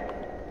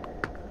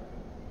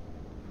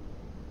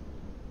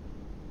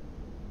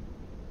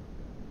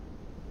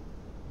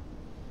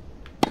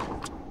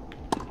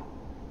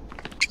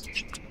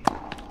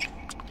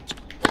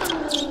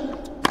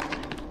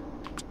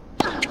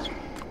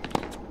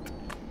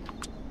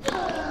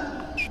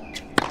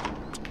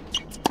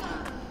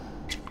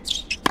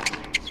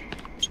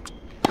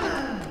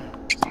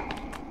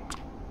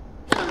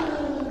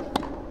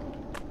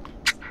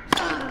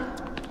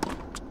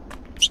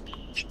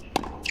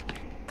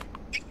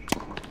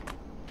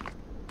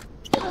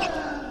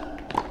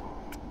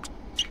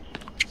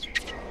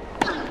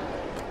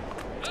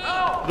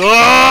 No!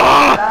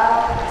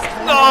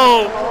 No!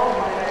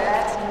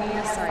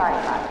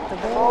 The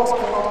ball is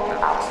called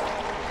out.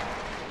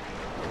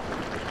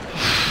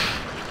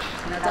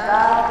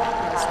 Nadal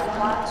has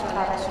 1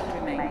 challenge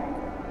remaining.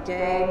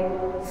 Game,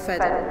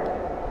 Federer.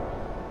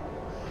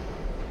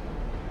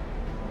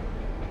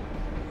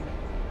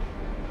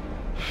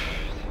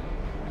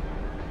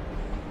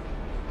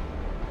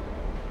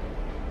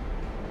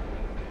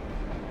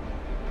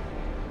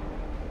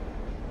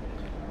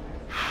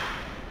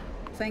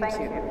 Thank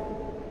you.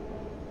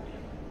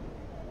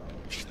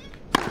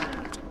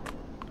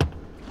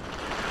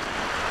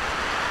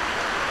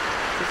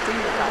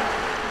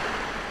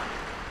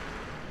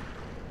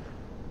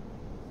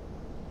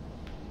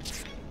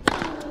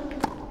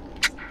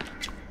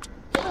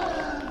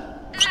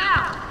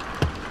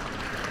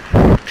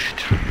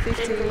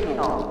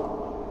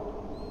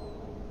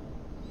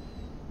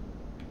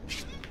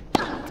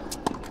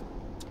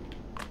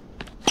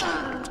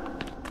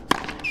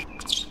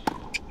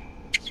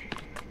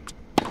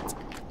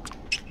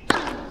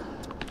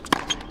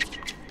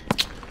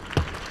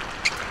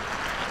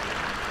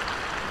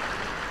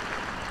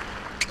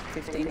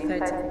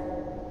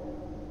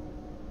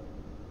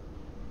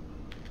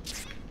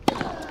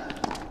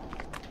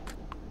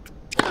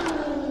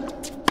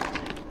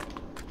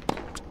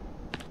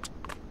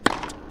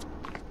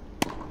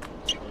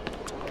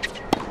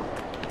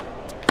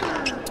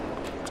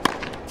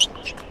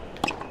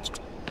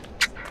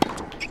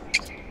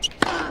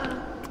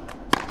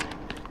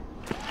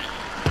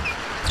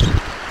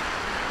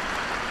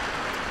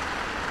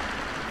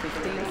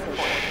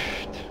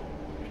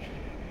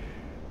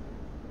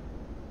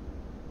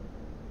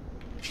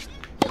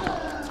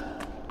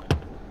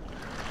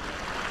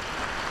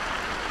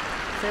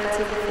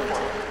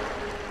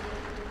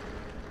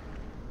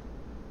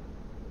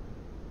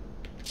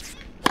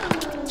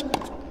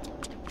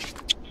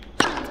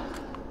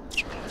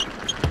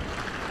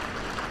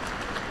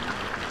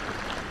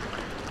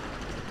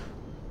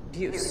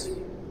 Deuce.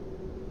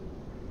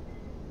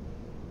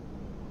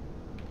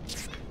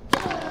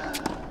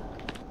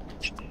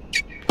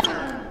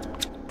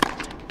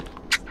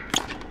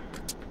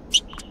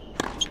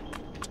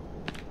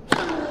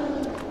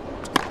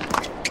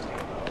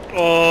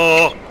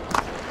 Oh.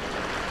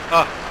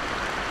 Ah.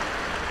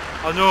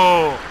 Oh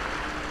no.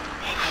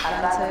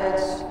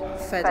 Advantage,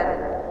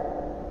 Federer.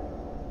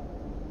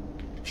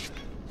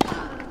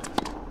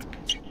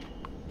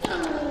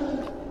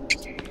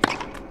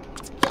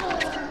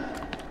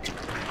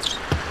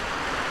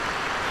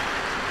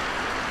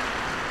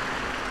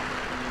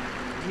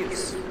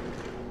 Use.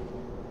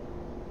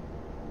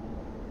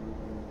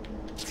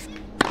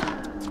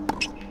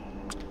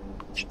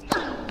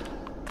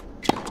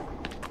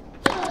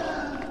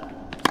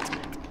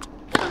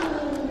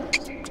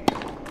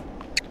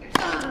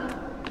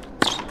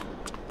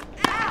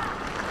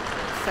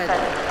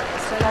 Federer.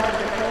 Started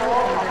the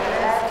ball on the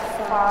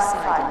left far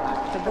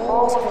side. The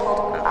ball was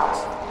called out.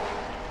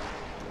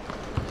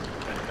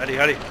 Hurry,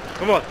 hurry.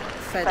 Come on.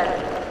 Federer.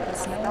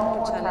 There's no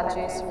more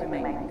challenges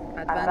remaining.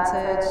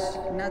 Advantage,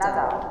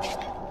 Nadal.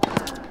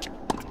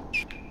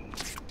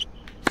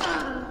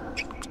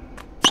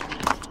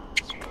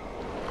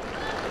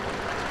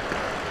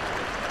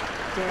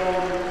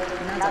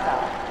 Game,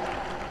 Nadal.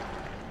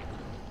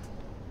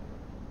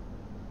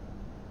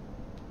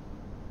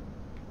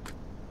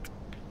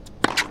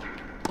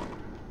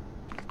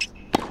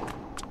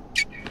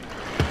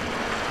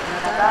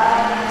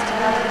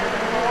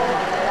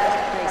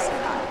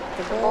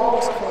 The ball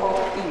was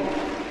called in.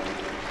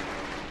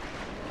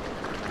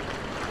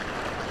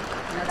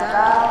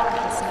 Nadal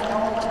has no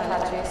more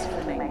challenges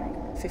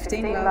remaining.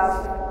 15 love.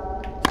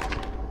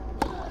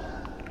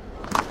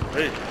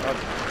 Hey,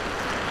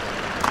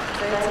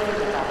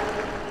 30 love.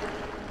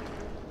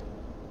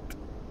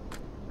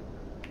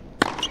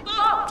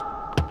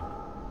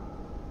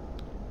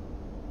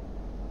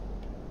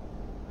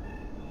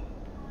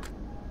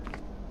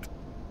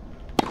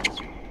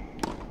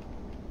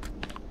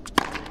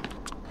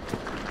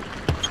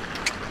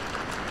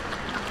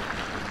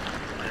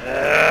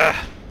 uh,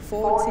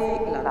 40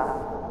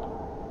 love.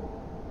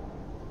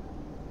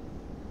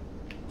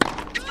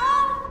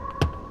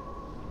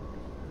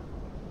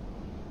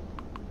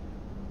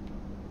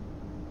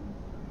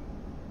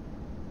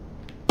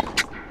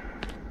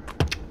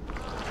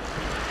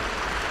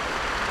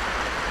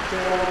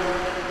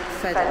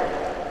 Federer.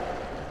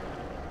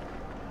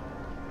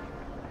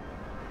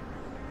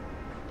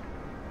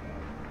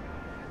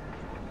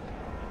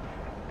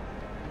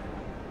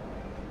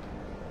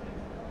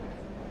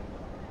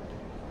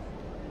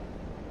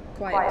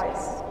 Quiet,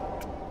 please.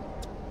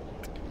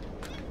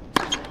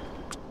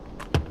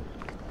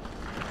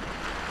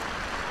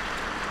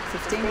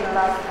 Fifteen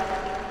love.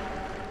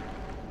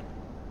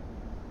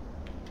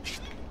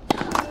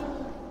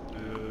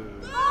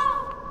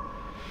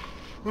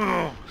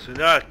 oh, c'est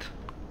that.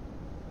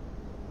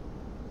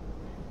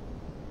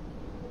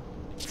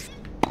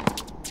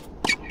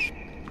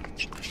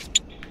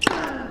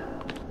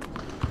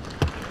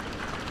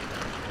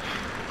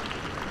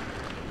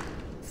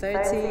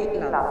 Thirty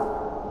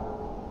love.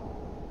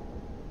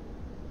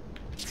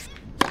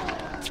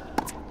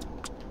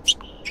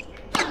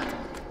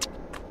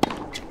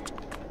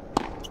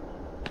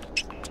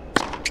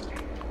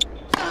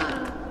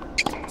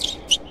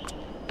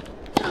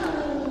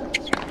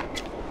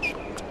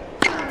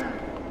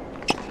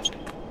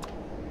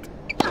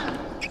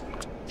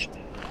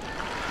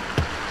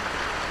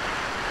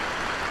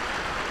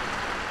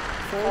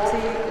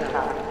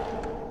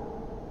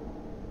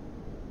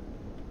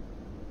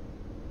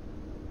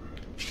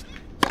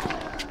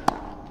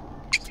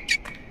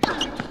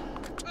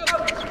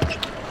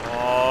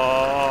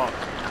 Oh.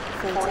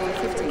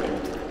 40-15.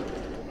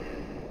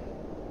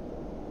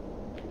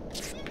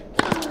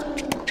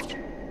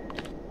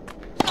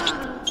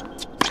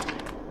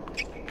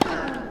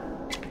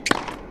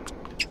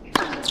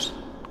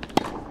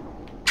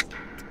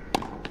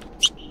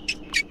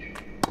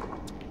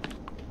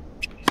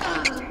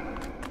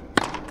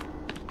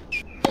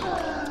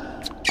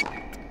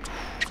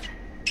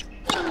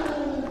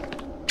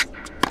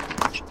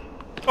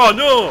 Oh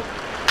no.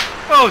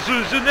 Oh,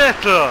 the net.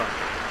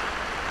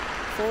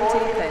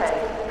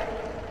 40-30.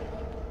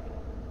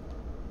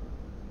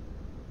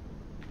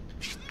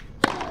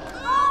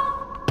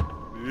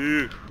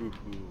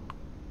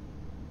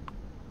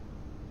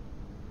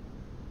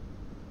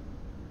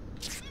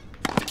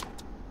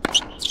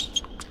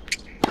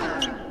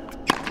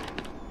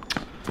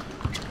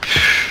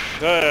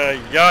 Aïe.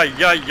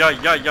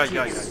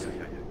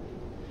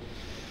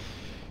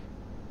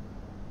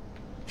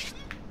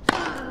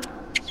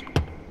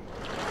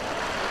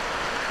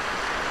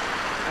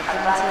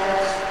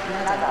 Advantage,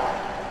 Nadal.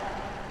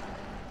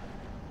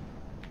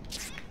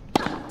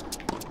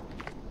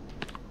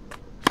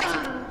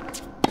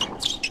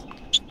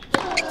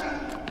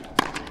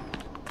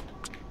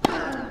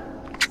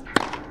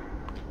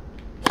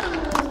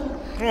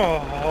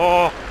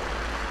 Oh.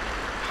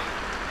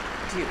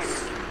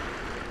 Deuce.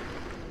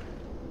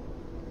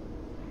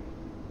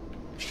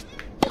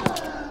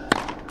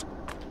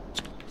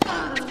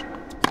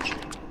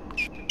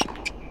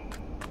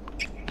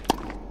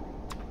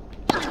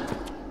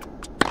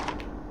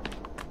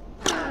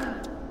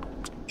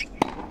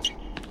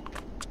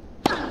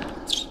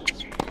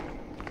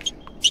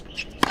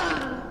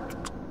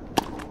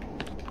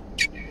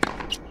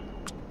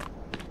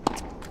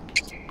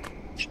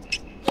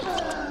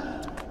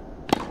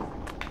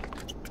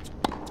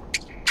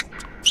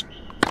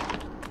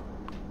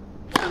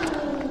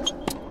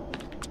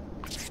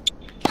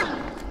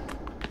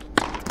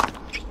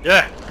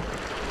 Yeah.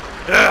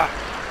 Yeah.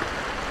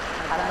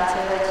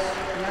 Advantage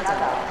not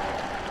allowed.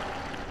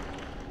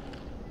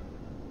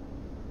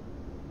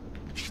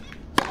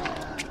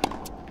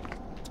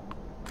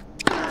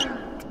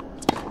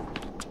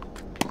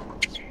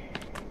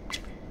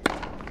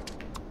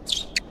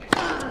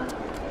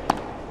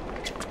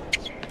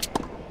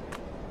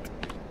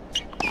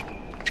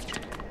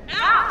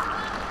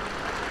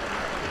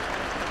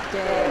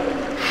 Game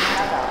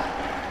not allowed.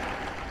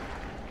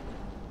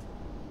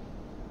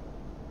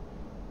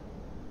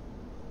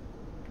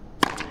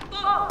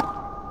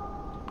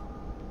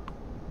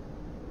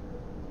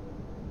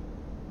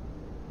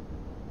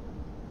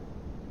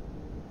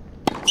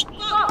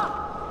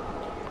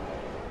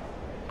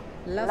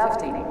 Love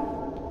 15.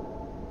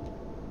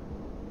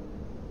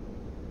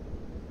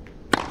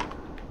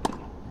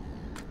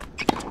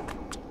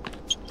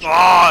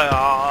 Ai,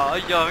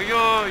 ai, ai,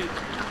 ai.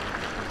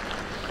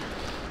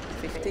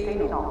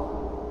 15 no.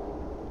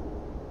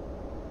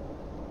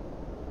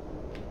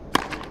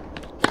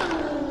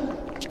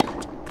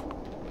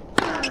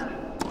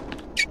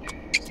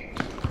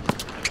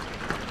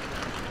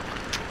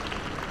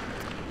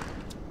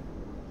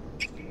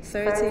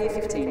 Thirty,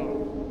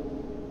 15.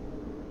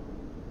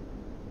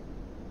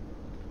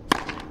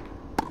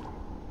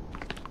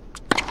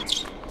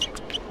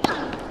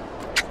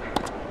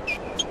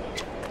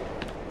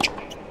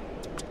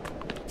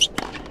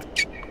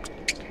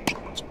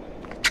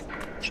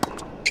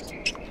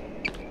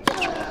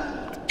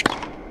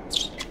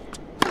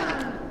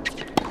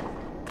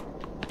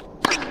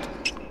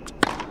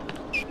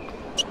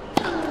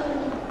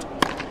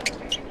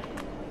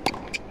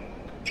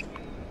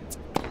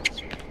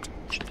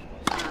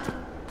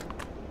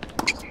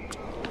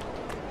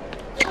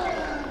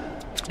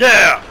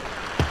 Yeah.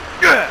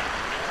 Yeah.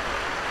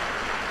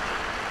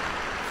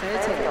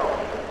 30.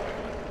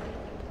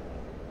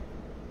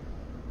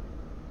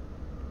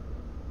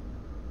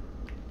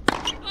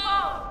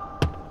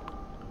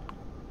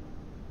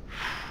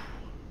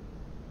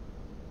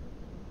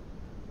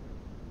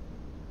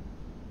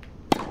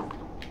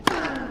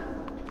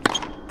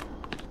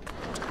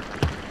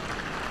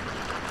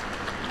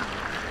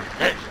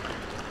 Hey.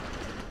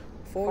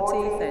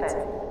 40, 30.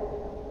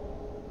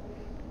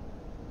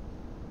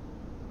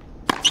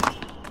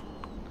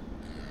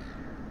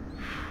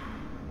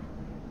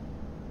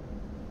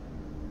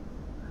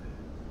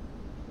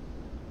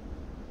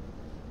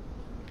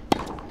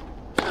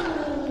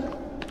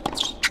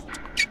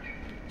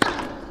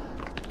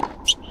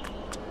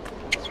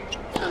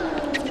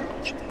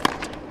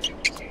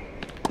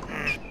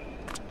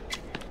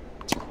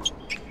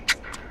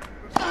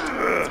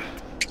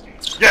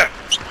 Yeah.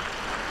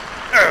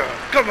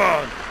 Come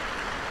on.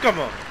 Come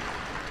on.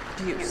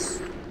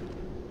 Use.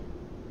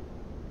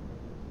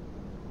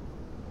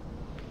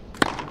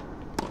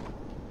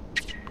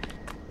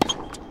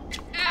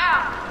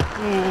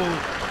 Ooh.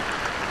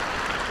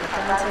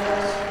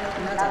 Advantage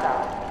not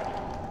allowed.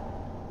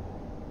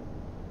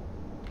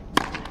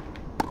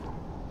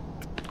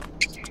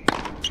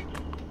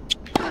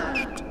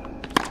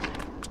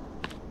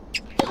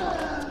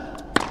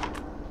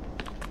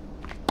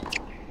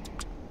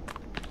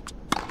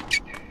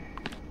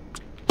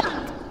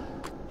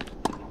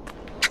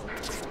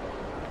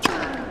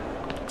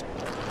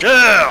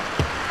 Yeah.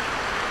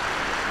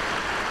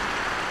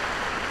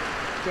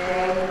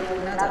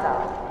 Game not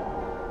allowed.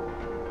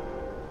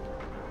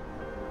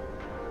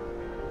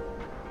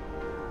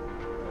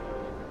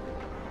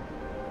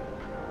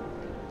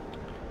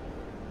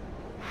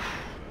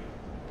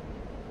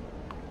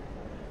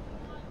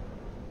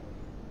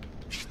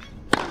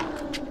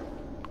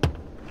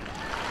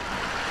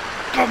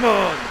 Come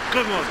on.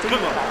 Come on.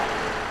 Come on.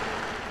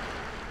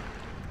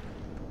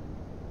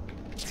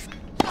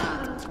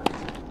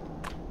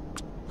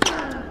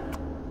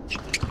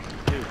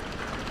 You.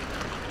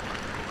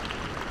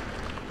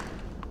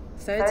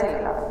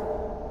 30 love.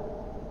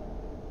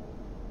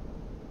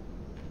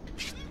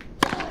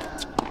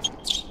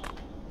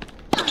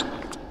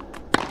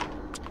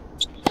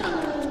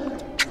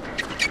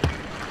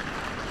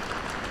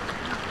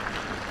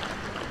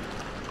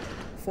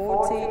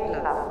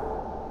 Love.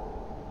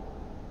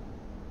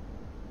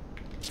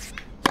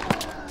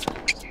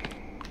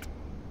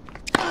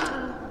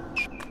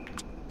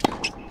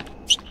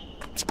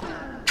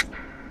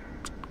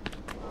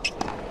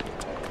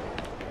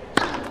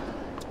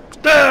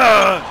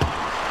 There!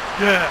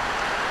 Yeah.